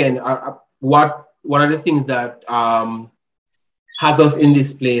 and again, what one of the things that has us in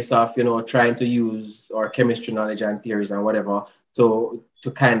this place of trying to use our chemistry knowledge and theories and whatever to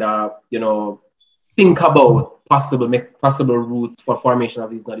kind of think about possible routes for formation of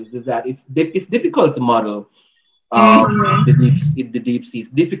these nodules is that it's difficult to model the deep sea. It's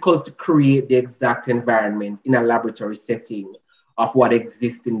difficult to create the exact environment in a laboratory setting of what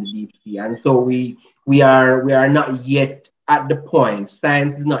exists in the deep sea, and so we are not yet at the point.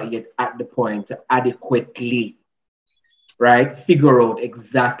 Science is not yet at the point to adequately figure out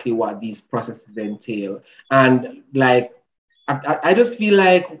exactly what these processes entail. And like I just feel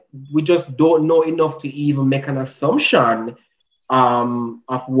like we just don't know enough to even make an assumption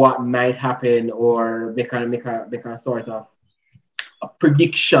of what might happen, or make a sort of a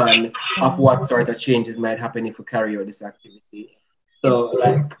prediction of what sort of changes might happen if we carry out this activity. So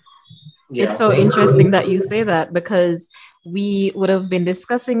it's so interesting that you say that, because we would have been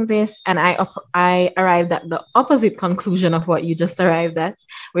discussing this and I arrived at the opposite conclusion of what you just arrived at,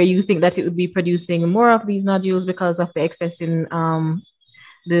 where you think that it would be producing more of these nodules because of the excess in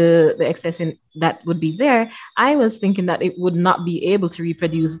the excess in that would be there. I was thinking that it would not be able to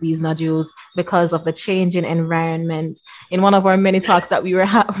reproduce these nodules because of the change in environment. In one of our many talks that we were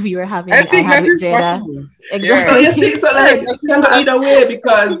having, I had with Jada. Exactly. So like you can go either way,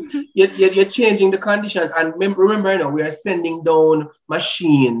 because you're changing the conditions. And remember, we are sending down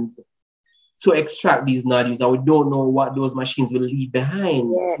machines to extract these nodules, and we don't know what those machines will leave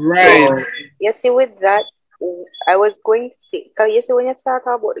behind. Yeah. Right. So, you see, with that, I was going to say, because you see, when you start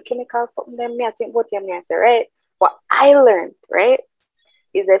about the chemical something, then I think about your answer, right? What I learned, right,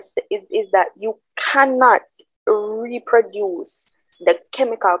 is that you cannot reproduce the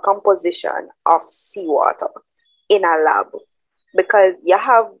chemical composition of seawater in a lab, because you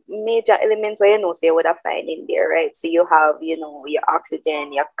have major elements where say you would have find in there, right? So you have, your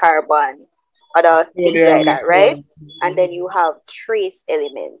oxygen, your carbon, other things like that, right? And then you have trace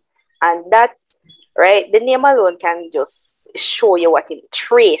elements, and that, right, the name alone can just show you what it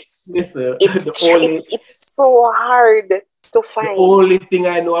trace. It's so hard to find. The only thing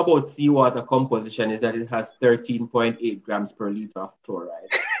I know about seawater composition is that it has 13.8 grams per liter of chloride.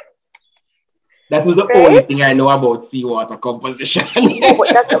 That is the only thing I know about seawater composition.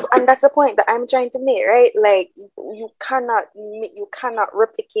 That's the point that I'm trying to make, right? Like, you cannot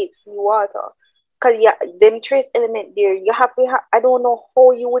replicate seawater, because them trace element there, you have to I don't know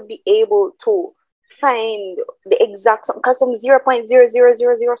how you would be able to find the exact something, because some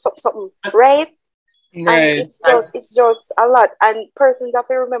 0.0000 something, right? And it's just a lot. And persons have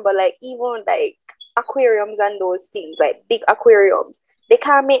to remember, like, even like aquariums and those things, like big aquariums, they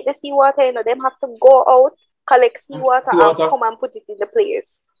can't make the seawater, them have to go out, collect seawater and come and put it in the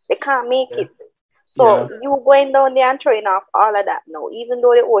place. They can't make it. So you going down there and throwing off all of that now, even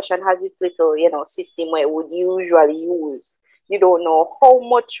though the ocean has its little, system where it would usually use, you don't know how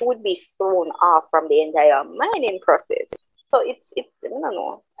much would be thrown off from the entire mining process. So it's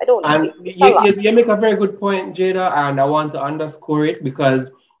I don't know. And you make a very good point, Jada, and I want to underscore it,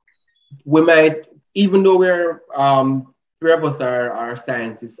 because we might, even though we're three of us are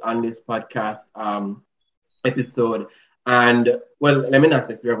scientists on this podcast episode, and well, let me not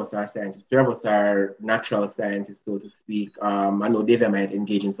say three of us are scientists. Three of us are natural scientists, so to speak. I know David might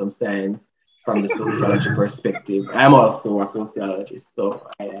engage in some science from the sociology perspective. I'm also a sociologist, so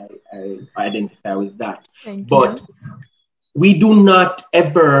I identify with that. But we do not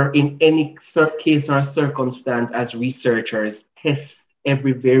ever, in any case or circumstance as researchers, test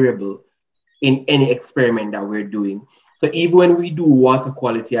every variable in any experiment that we're doing. So even when we do water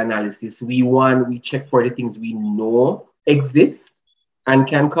quality analysis, we check for the things we know exist and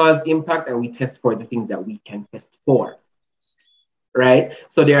can cause impact, and we test for the things that we can test for. Right?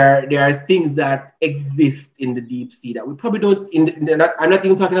 So there are things that exist in the deep sea that we probably don't. I'm not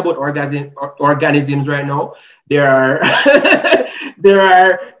even talking about organisms right now. There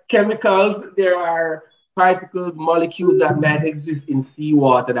are chemicals, there are particles, molecules that might exist in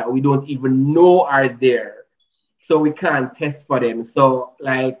seawater that we don't even know are there. So we can't test for them. So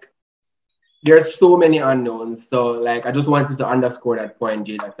like there's so many unknowns. So like I just wanted to underscore that point,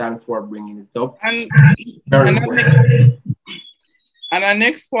 Jada. Thanks for bringing it up. And very and, important. And our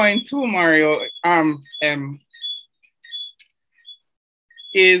next point too, Mario,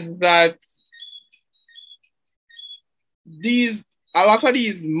 is that a lot of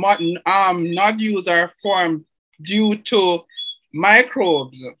these nodules are formed due to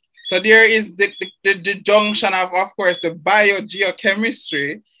microbes. So there is the junction of course, the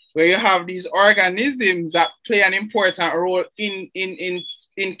biogeochemistry, where you have these organisms that play an important role in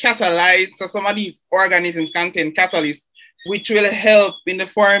catalyze. So some of these organisms contain catalysts, which will help in the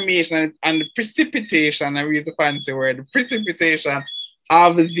formation and the precipitation, I use the fancy word, the precipitation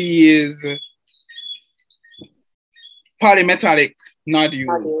of these polymetallic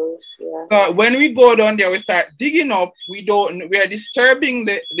nodules. Yeah. So when we go down there, we start digging up, we are disturbing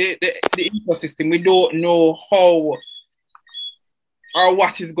the ecosystem. We don't know how or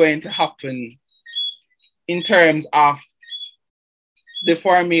what is going to happen in terms of the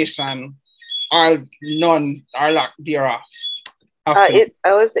formation or none or lack thereof. It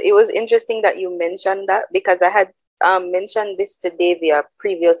was interesting that you mentioned that, because I had mentioned this to Davia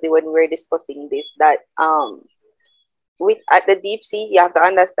previously when we were discussing this, that at the deep sea, you have to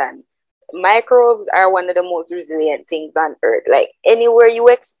understand, microbes are one of the most resilient things on Earth. Like anywhere you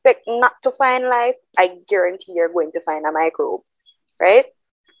expect not to find life, I guarantee you're going to find a microbe, right?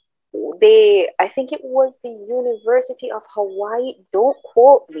 I think it was the University of Hawaii, don't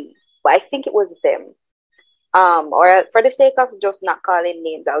quote me, but I think it was them. Or for the sake of just not calling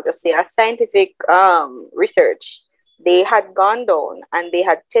names, I'll just say a scientific research. They had gone down and they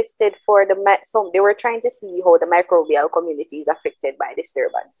had tested for they were trying to see how the microbial community is affected by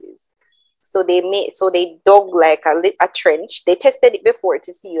disturbances. So they dug like a trench. They tested it before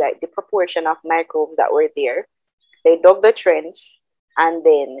to see like the proportion of microbes that were there. They dug the trench and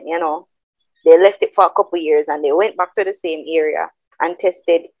then, they left it for a couple of years and they went back to the same area and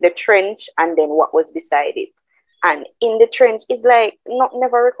tested the trench and then what was beside it. And in the trench is like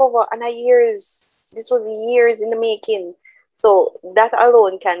never recover. And this was years in the making. So that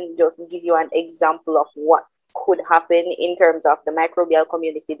alone can just give you an example of what could happen in terms of the microbial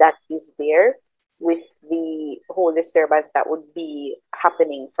community that is there with the whole disturbance that would be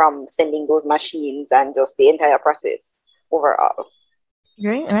happening from sending those machines and just the entire process overall.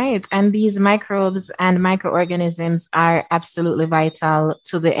 Right. And these microbes and microorganisms are absolutely vital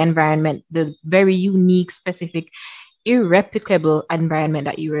to the environment, the very unique, specific, irreplicable environment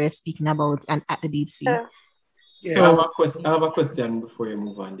that you were speaking about and at the deep sea. Yeah, so, I have a question before you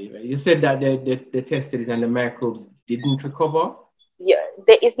move on, David. You said that they tested it and the microbes didn't recover? Yeah,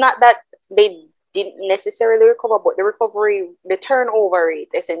 it's not that they didn't necessarily recover, but the turnover rate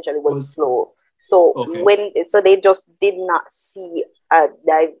essentially was slow. So they just did not see a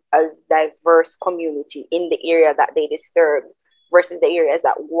diverse community in the area that they disturbed versus the areas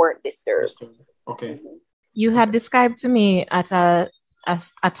that weren't disturbed. Okay. Mm-hmm. You had described to me at a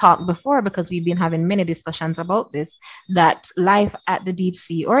talk before, because we've been having many discussions about this, that life at the deep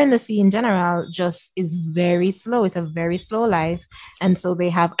sea or in the sea in general just is very slow. It's a very slow life. And so they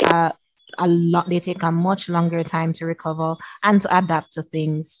have they take a much longer time to recover and to adapt to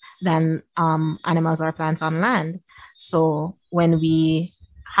things than animals or plants on land. So when we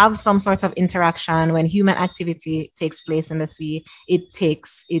have some sort of interaction, when human activity takes place in the sea, it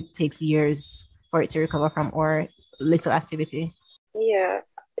takes years for it to recover from our little activity. Yeah,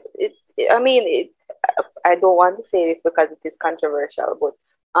 I don't want to say this because it is controversial, but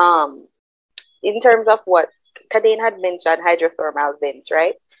in terms of what Kadeen had mentioned, hydrothermal vents,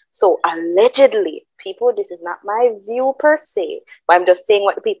 right? So allegedly, people, this is not my view per se, but I'm just saying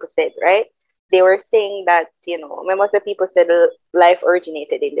what the people said, right? They were saying that, remember the people said life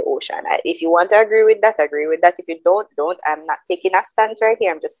originated in the ocean. If you want to agree with that, agree with that. If you don't. I'm not taking a stance right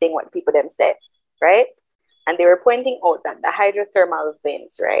here. I'm just saying what people them said, right? And they were pointing out that the hydrothermal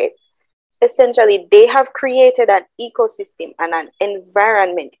vents, right? Essentially, they have created an ecosystem and an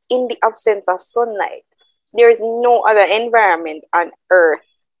environment in the absence of sunlight. There is no other environment on Earth,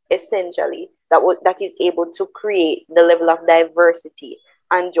 essentially, that is able to create the level of diversity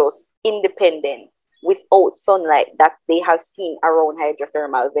and just independence without sunlight that they have seen around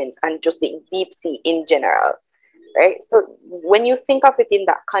hydrothermal vents and just the deep sea in general. Right? So when you think of it in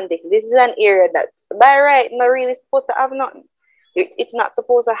that context, this is an area that by right not really supposed to have nothing. It's not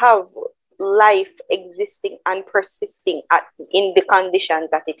supposed to have life existing and persisting in the conditions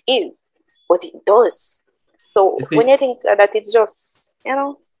that it is, but it does. So when you think that it's just,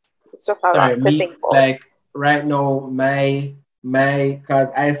 it's just a lot to think of. Like right now, because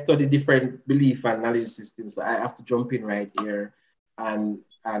I study different belief and knowledge systems, so I have to jump in right here. And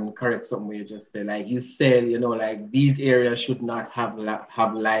and correct something you just said. Like you said, you know, like these areas should not have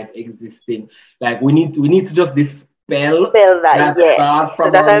have life existing. Like we need to just dispel that Yeah. thought So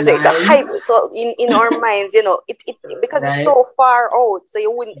from that's what our I'm saying. It's a hype. minds, So in our minds, you know, it because it's right? so far out, so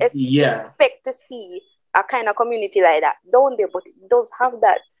you wouldn't Yeah, expect to see a kind of community like that down there, but it does have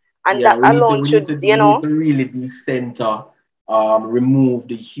that, and yeah. that alone should, you We need know, to really decenter, remove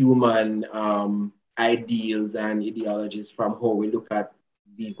the human ideals and ideologies from how we look at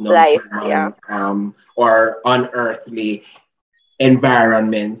these life. Yeah. non-human or unearthly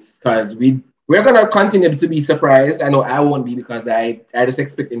environments, because we're gonna continue to be surprised. I know I won't be, because I just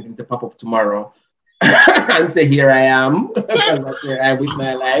expect anything to pop up tomorrow and say here I am, because that's where I am with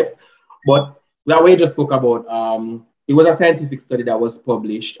my life. But that way just spoke about it was a scientific study that was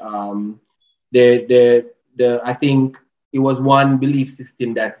published. The I think it was one belief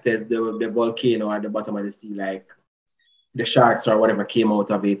system that says the volcano at the bottom of the sea, like the sharks or whatever, came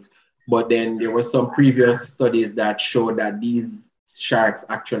out of it. But then there were some previous studies that showed that these sharks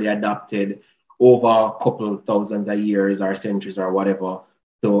actually adapted over a couple thousands of years or centuries or whatever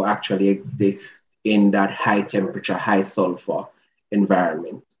to actually exist in that high temperature, high sulfur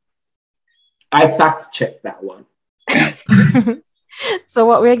environment. I fact checked that one. So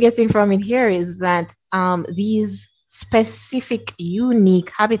what we're getting from it here is that these specific,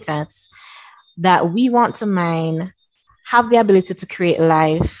 unique habitats that we want to mine have the ability to create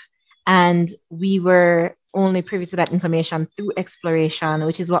life, and we were only privy to that information through exploration,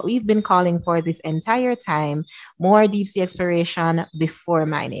 which is what we've been calling for this entire time. More deep sea exploration before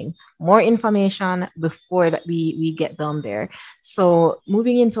mining, more information before that we get down there. So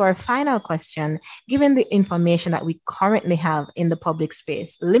moving into our final question, given the information that we currently have in the public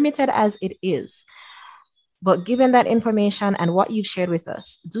space, limited as it is, but given that information and what you've shared with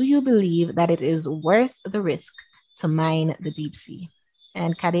us, do you believe that it is worth the risk to mine the deep sea?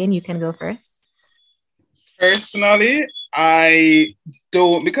 And Kadeen, you can go first. Personally, I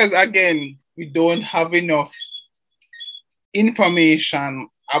don't, because again, we don't have enough information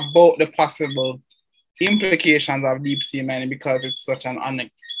about the possible implications of deep sea mining, because it's such an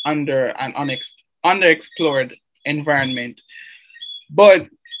underexplored environment. But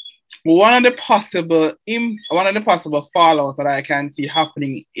one of the possible fallouts that I can see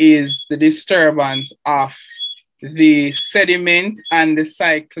happening is the disturbance of the sediment and the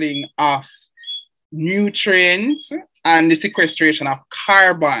cycling of nutrients and the sequestration of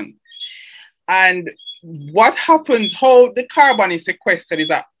carbon. And what happens, how the carbon is sequestered, is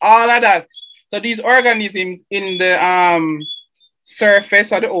that all of that, so these organisms in the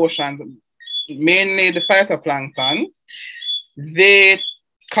surface of the oceans, mainly the phytoplankton, they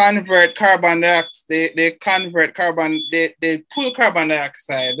convert carbon dioxide, they pull carbon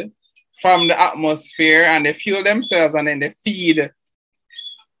dioxide from the atmosphere, and they fuel themselves, and then they feed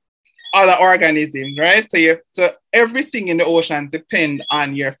other organisms, right? So everything in the ocean depends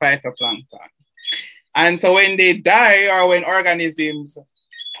on your phytoplankton. And so when they die, or when organisms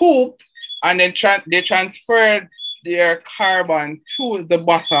poop, and then they transfer their carbon to the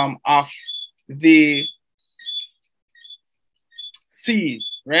bottom of the sea,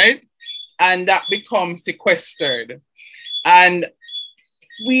 right? And that becomes sequestered. And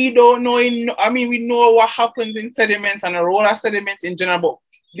we don't know, we know what happens in sediments and the role of sediments in general, but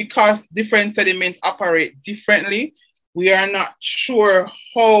because different sediments operate differently, we are not sure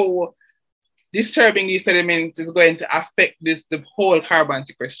how disturbing these sediments is going to affect the whole carbon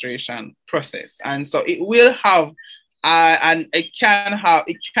sequestration process. And so it will have, and it can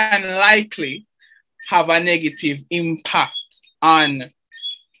likely have a negative impact on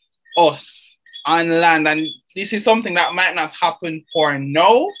us on land. And this is something that might not happen for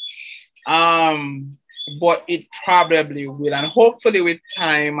now, but it probably will. And hopefully with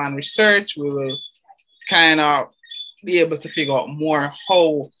time and research, we will kind of be able to figure out more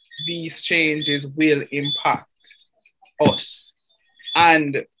how these changes will impact us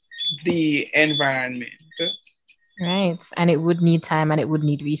and the environment. Right. And it would need time and it would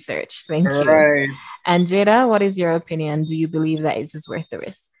need research. Thank you. Right. And Jada, what is your opinion? Do you believe that it is worth the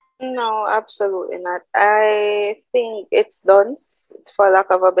risk? No, absolutely not. I think it's done, for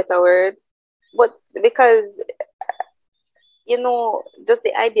lack of a better word. But because, just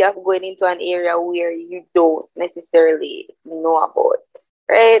the idea of going into an area where you don't necessarily know about,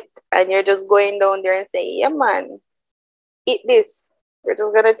 right? And you're just going down there and saying, yeah, man, eat this. We're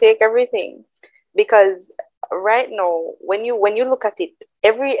just going to take everything. Because right now, when you look at it,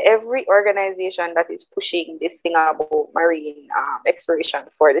 every organization that is pushing this thing about marine exploration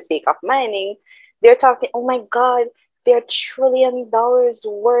for the sake of mining, they're talking, oh my God, there are $1 trillion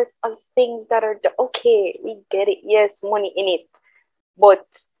worth of things that are okay. We get it. Yes, money in it. But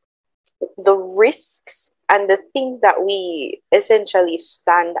the risks and the things that we essentially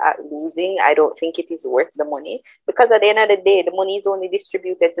stand at losing, I don't think it is worth the money, because at the end of the day, the money is only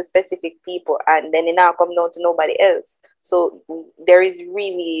distributed to specific people and then it now comes down to nobody else. So there is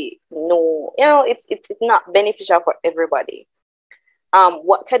really no, it's not beneficial for everybody.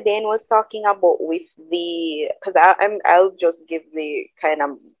 What Kaden was talking about with because I'll just give the kind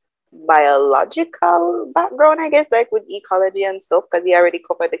of biological background, I guess, like with ecology and stuff, because he already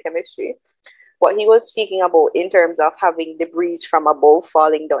covered the chemistry. What he was speaking about in terms of having debris from above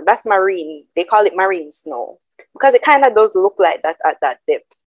falling down, that's marine. They call it marine snow because it kind of does look like that at that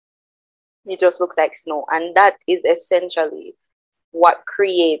depth. It just looks like snow, and that is essentially what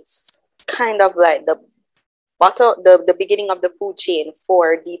creates kind of like the beginning of the food chain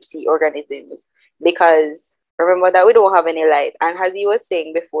for deep sea organisms. Because remember that we don't have any light, and as he was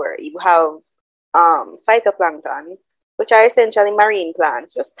saying before, you have phytoplankton, which are essentially marine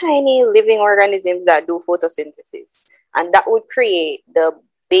plants, just tiny living organisms that do photosynthesis, and that would create the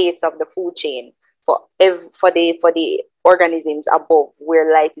base of the food chain for the organisms above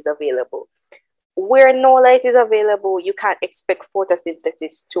where light is available. Where no light is available, you can't expect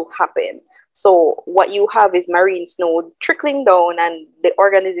photosynthesis to happen. So what you have is marine snow trickling down, and the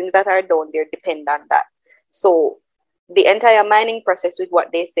organisms that are down there depend on that. So the entire mining process, with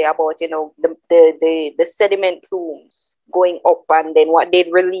what they say about the sediment plumes going up, and then what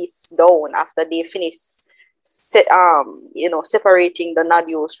they'd release down after they finish separating the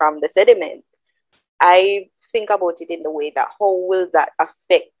nodules from the sediment. I think about it in the way that how will that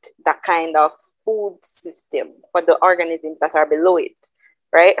affect that kind of food system for the organisms that are below it,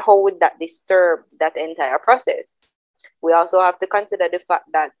 right? How would that disturb that entire process? We also have to consider the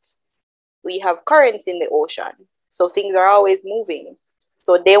fact that we have currents in the ocean, so things are always moving.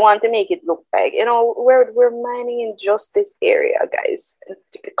 So they want to make it look like, we're mining in just this area, guys.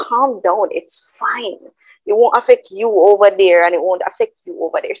 Calm down, it's fine. It won't affect you over there, and it won't affect you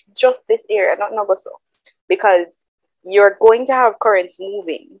over there. It's just this area, not so. Because you're going to have currents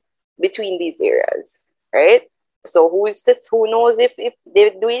moving between these areas, right? So who knows if they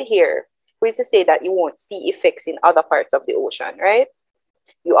do it here? Who is to say that you won't see effects in other parts of the ocean, right?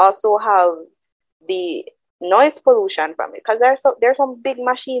 You also have the noise pollution from it, because there's some big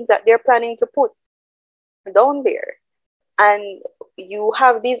machines that they're planning to put down there, and you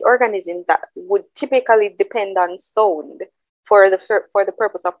have these organisms that would typically depend on sound for the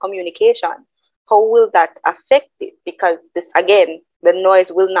purpose of communication. How will that affect it? Because this, again, the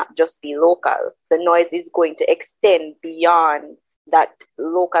noise will not just be local. The noise is going to extend beyond that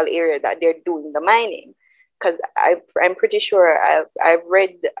local area that they're doing the mining. Because I'm pretty sure I've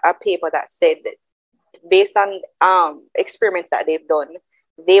read a paper that said that based on experiments that they've done,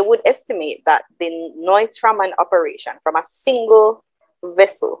 they would estimate that the noise from an operation from a single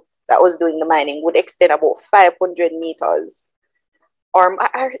vessel that was doing the mining would extend about 500 meters. Or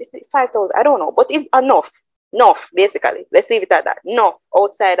is it 5,000? I don't know, but it's enough, basically. Let's leave it at that. Enough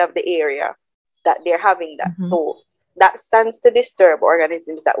outside of the area that they're having that. Mm-hmm. So that stands to disturb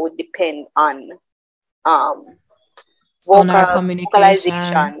organisms that would depend on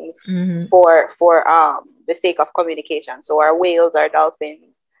vocalizations mm-hmm. for the sake of communication. So our whales, our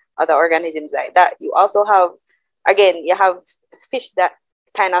dolphins, other organisms like that. You also have, again, you have fish that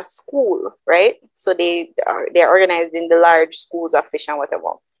kind of school, right? So they're organized in the large schools of fish and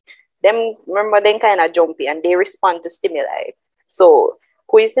whatever. Them kind of jumpy, and they respond to stimuli. So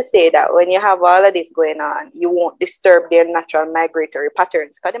who is to say that when you have all of this going on, you won't disturb their natural migratory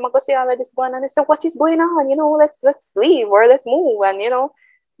patterns? Because they might go see all of this going on and say, what is going on? Let's leave or let's move. And,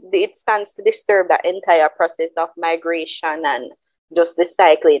 it stands to disturb that entire process of migration and just the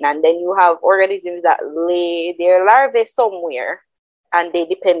cycling. And then you have organisms that lay their larvae somewhere, and they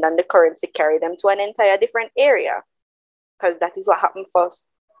depend on the currents to carry them to an entire different area. Because that is what happened for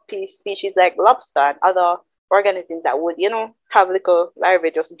species like lobster and other organisms that would, have little larvae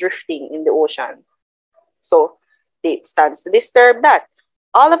just drifting in the ocean. So it stands to disturb that.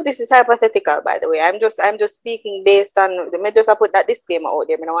 All of this is hypothetical, by the way. I'm just speaking based on, let me just put that disclaimer out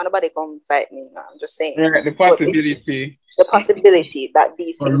there. I don't want nobody come fight me. I'm just saying. Right, the possibility. The possibility that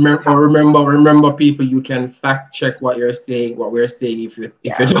these things remember, people, you can fact check what we're saying if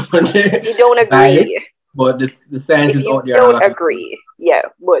you don't agree. But the science is out there. Don't agree. Yeah,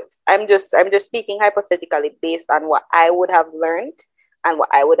 but I'm just speaking hypothetically based on what I would have learned and what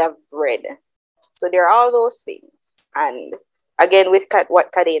I would have read. So there are all those things. And again, with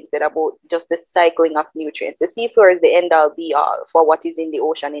what Kaden said about just the cycling of nutrients, the seafloor is the end all be all for what is in the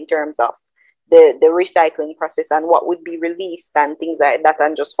ocean in terms of the recycling process and what would be released and things like that,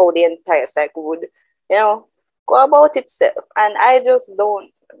 and just how the entire cycle would, go go about itself. And I just don't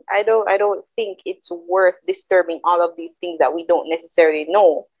think it's worth disturbing all of these things that we don't necessarily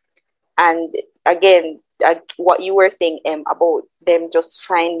know. And again, what you were saying, about them just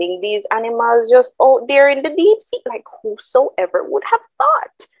finding these animals just out there in the deep sea, like whosoever would have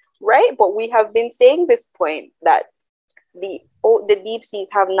thought, right? But we have been saying this point that the deep seas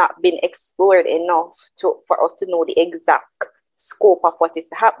have not been explored enough for us to know the exact scope of what is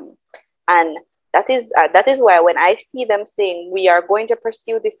happening. And that is why when I see them saying we are going to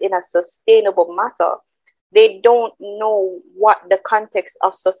pursue this in a sustainable matter, they don't know what the context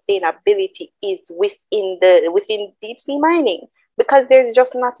of sustainability is within deep sea mining, because there's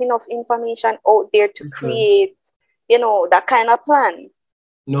just not enough information out there to create, that kind of plan.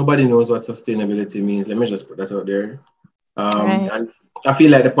 Nobody knows what sustainability means. Let me just put that out there. Right. And I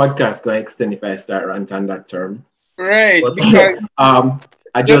feel like the podcast going to extend if I start rant on that term. Right. But, because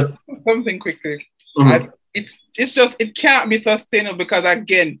I just something quickly. Mm-hmm. It can't be sustainable because,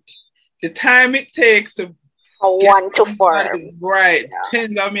 again, the time it takes to one to farm, right? Yeah.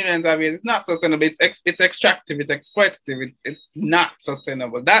 Tens of millions of years. It's not sustainable. It's extractive. It's exploitative. It's not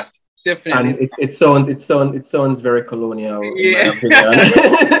sustainable. That definitely. And it sounds very colonial, in my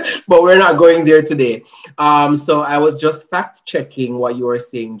opinion. But we're not going there today. So I was just fact checking what you were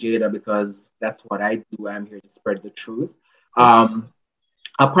saying, Jada, because that's what I do. I'm here to spread the truth.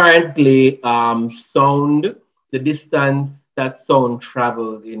 Apparently, sound, the distance that sound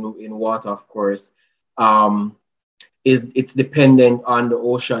travels in water, of course, it's dependent on the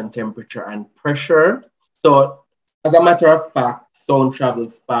ocean temperature and pressure. So, as a matter of fact, sound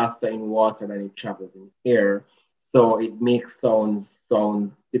travels faster in water than it travels in air. So it makes sounds a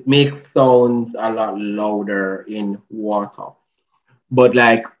lot louder in water. But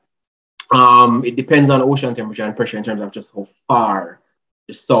it depends on ocean temperature and pressure in terms of just how far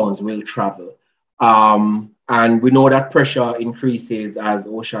the sounds will travel. And we know that pressure increases as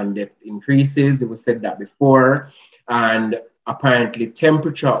ocean depth increases. It was said that before. And apparently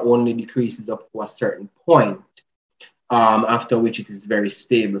temperature only decreases up to a certain point, after which it is very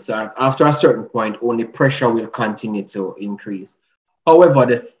stable. So after a certain point, only pressure will continue to increase.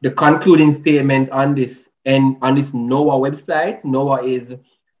 However, the concluding statement on this NOAA website, NOAA is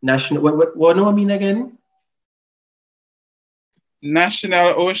National, what NOAA mean again?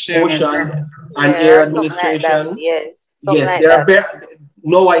 National Ocean and Air Administration. Yes,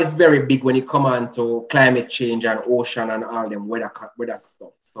 NOAA is very big when it comes on to climate change and ocean and all them weather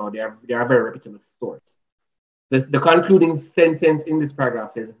stuff. So they are a very reputable source. The concluding sentence in this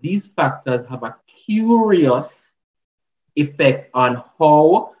paragraph says, these factors have a curious effect on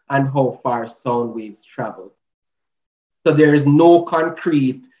how and how far sound waves travel. So there is no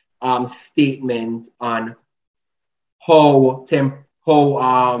concrete statement on how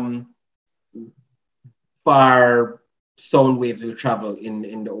far sound waves will travel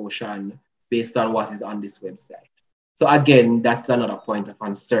in the ocean based on what is on this website. So again, that's another point of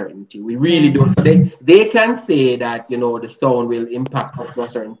uncertainty. We really don't. So they can say that, the sound will impact up to a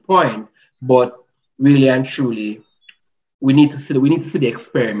certain point, but really and truly, we need to see the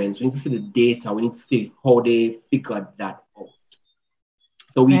experiments, we need to see the data, we need to see how they figured that out.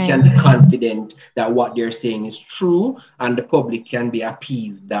 So we can be confident that what they're saying is true, and the public can be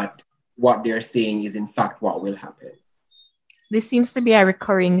appeased that what they're saying is in fact what will happen. This seems to be a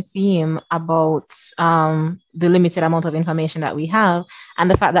recurring theme about the limited amount of information that we have, and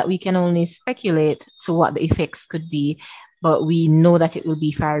the fact that we can only speculate to what the effects could be, but we know that it will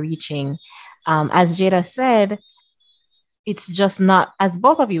be far-reaching. As Jada said, it's just not, as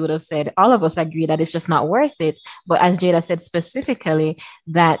both of you would have said, all of us agree that it's just not worth it. But as Jada said specifically,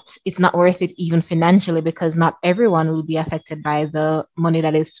 that it's not worth it even financially, because not everyone will be affected by the money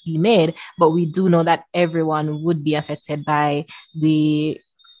that is to be made. But we do know that everyone would be affected by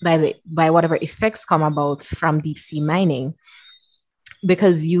whatever effects come about from deep sea mining.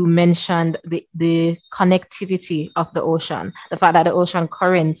 Because you mentioned the connectivity of the ocean, the fact that the ocean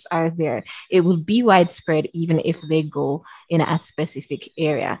currents are there, it will be widespread even if they go in a specific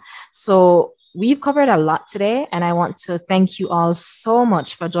area. So we've covered a lot today, and I want to thank you all so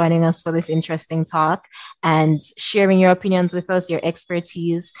much for joining us for this interesting talk and sharing your opinions with us, your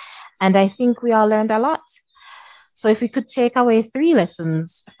expertise. And I think we all learned a lot. So if we could take away 3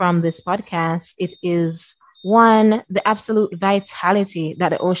 lessons from this podcast, it is: 1, the absolute vitality that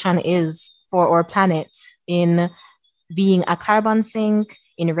the ocean is for our planet in being a carbon sink,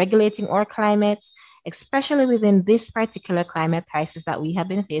 in regulating our climate, especially within this particular climate crisis that we have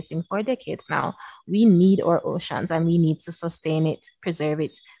been facing for decades now. We need our oceans, and we need to sustain it, preserve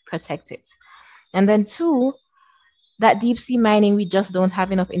it, protect it. And then 2, that deep sea mining, we just don't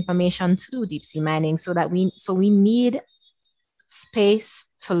have enough information to do deep sea mining, so we need space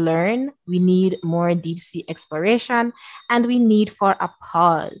to learn. We need more deep sea exploration, and we need for a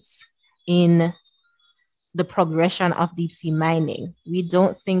pause in the progression of deep sea mining. We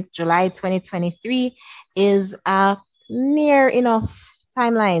don't think July 2023 is a near enough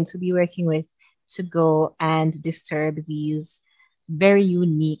timeline to be working with to go and disturb these very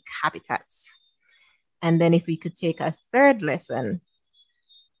unique habitats. And then if we could take a third lesson,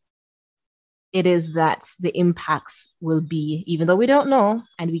 it is that the impacts will be, even though we don't know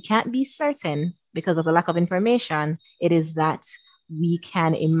and we can't be certain because of the lack of information, it is that we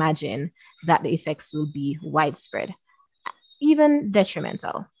can imagine that the effects will be widespread, even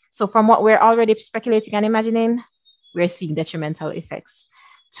detrimental. So from what we're already speculating and imagining, we're seeing detrimental effects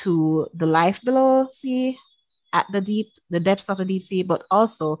to the life below sea, at the depths of the deep sea, but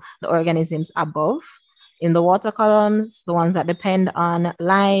also the organisms above in the water columns, the ones that depend on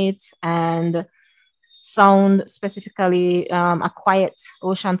light and sound, specifically a quiet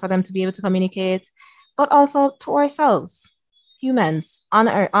ocean for them to be able to communicate, but also to ourselves, humans on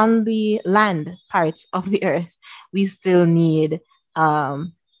the land part of the earth. We still need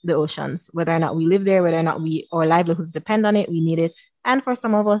the oceans, whether or not we live there, whether or not our livelihoods depend on it, we need it. And for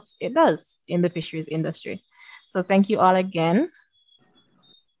some of us, it does in the fisheries industry. So thank you all again.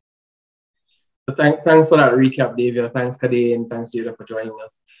 Thanks for that recap, Davia. Thanks, Kade, and thanks, Jada, for joining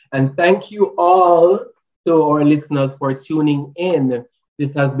us. And thank you all to our listeners for tuning in.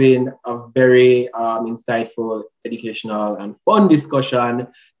 This has been a very insightful, educational, and fun discussion.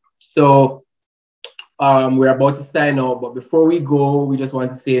 So we're about to sign out, but before we go, we just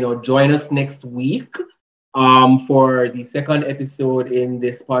want to say, join us next week for the second episode in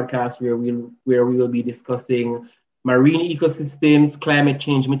this podcast where we will be discussing marine ecosystems, climate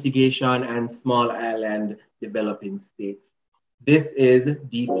change mitigation, and small island developing states. This is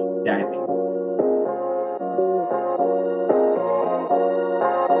Deep Diving.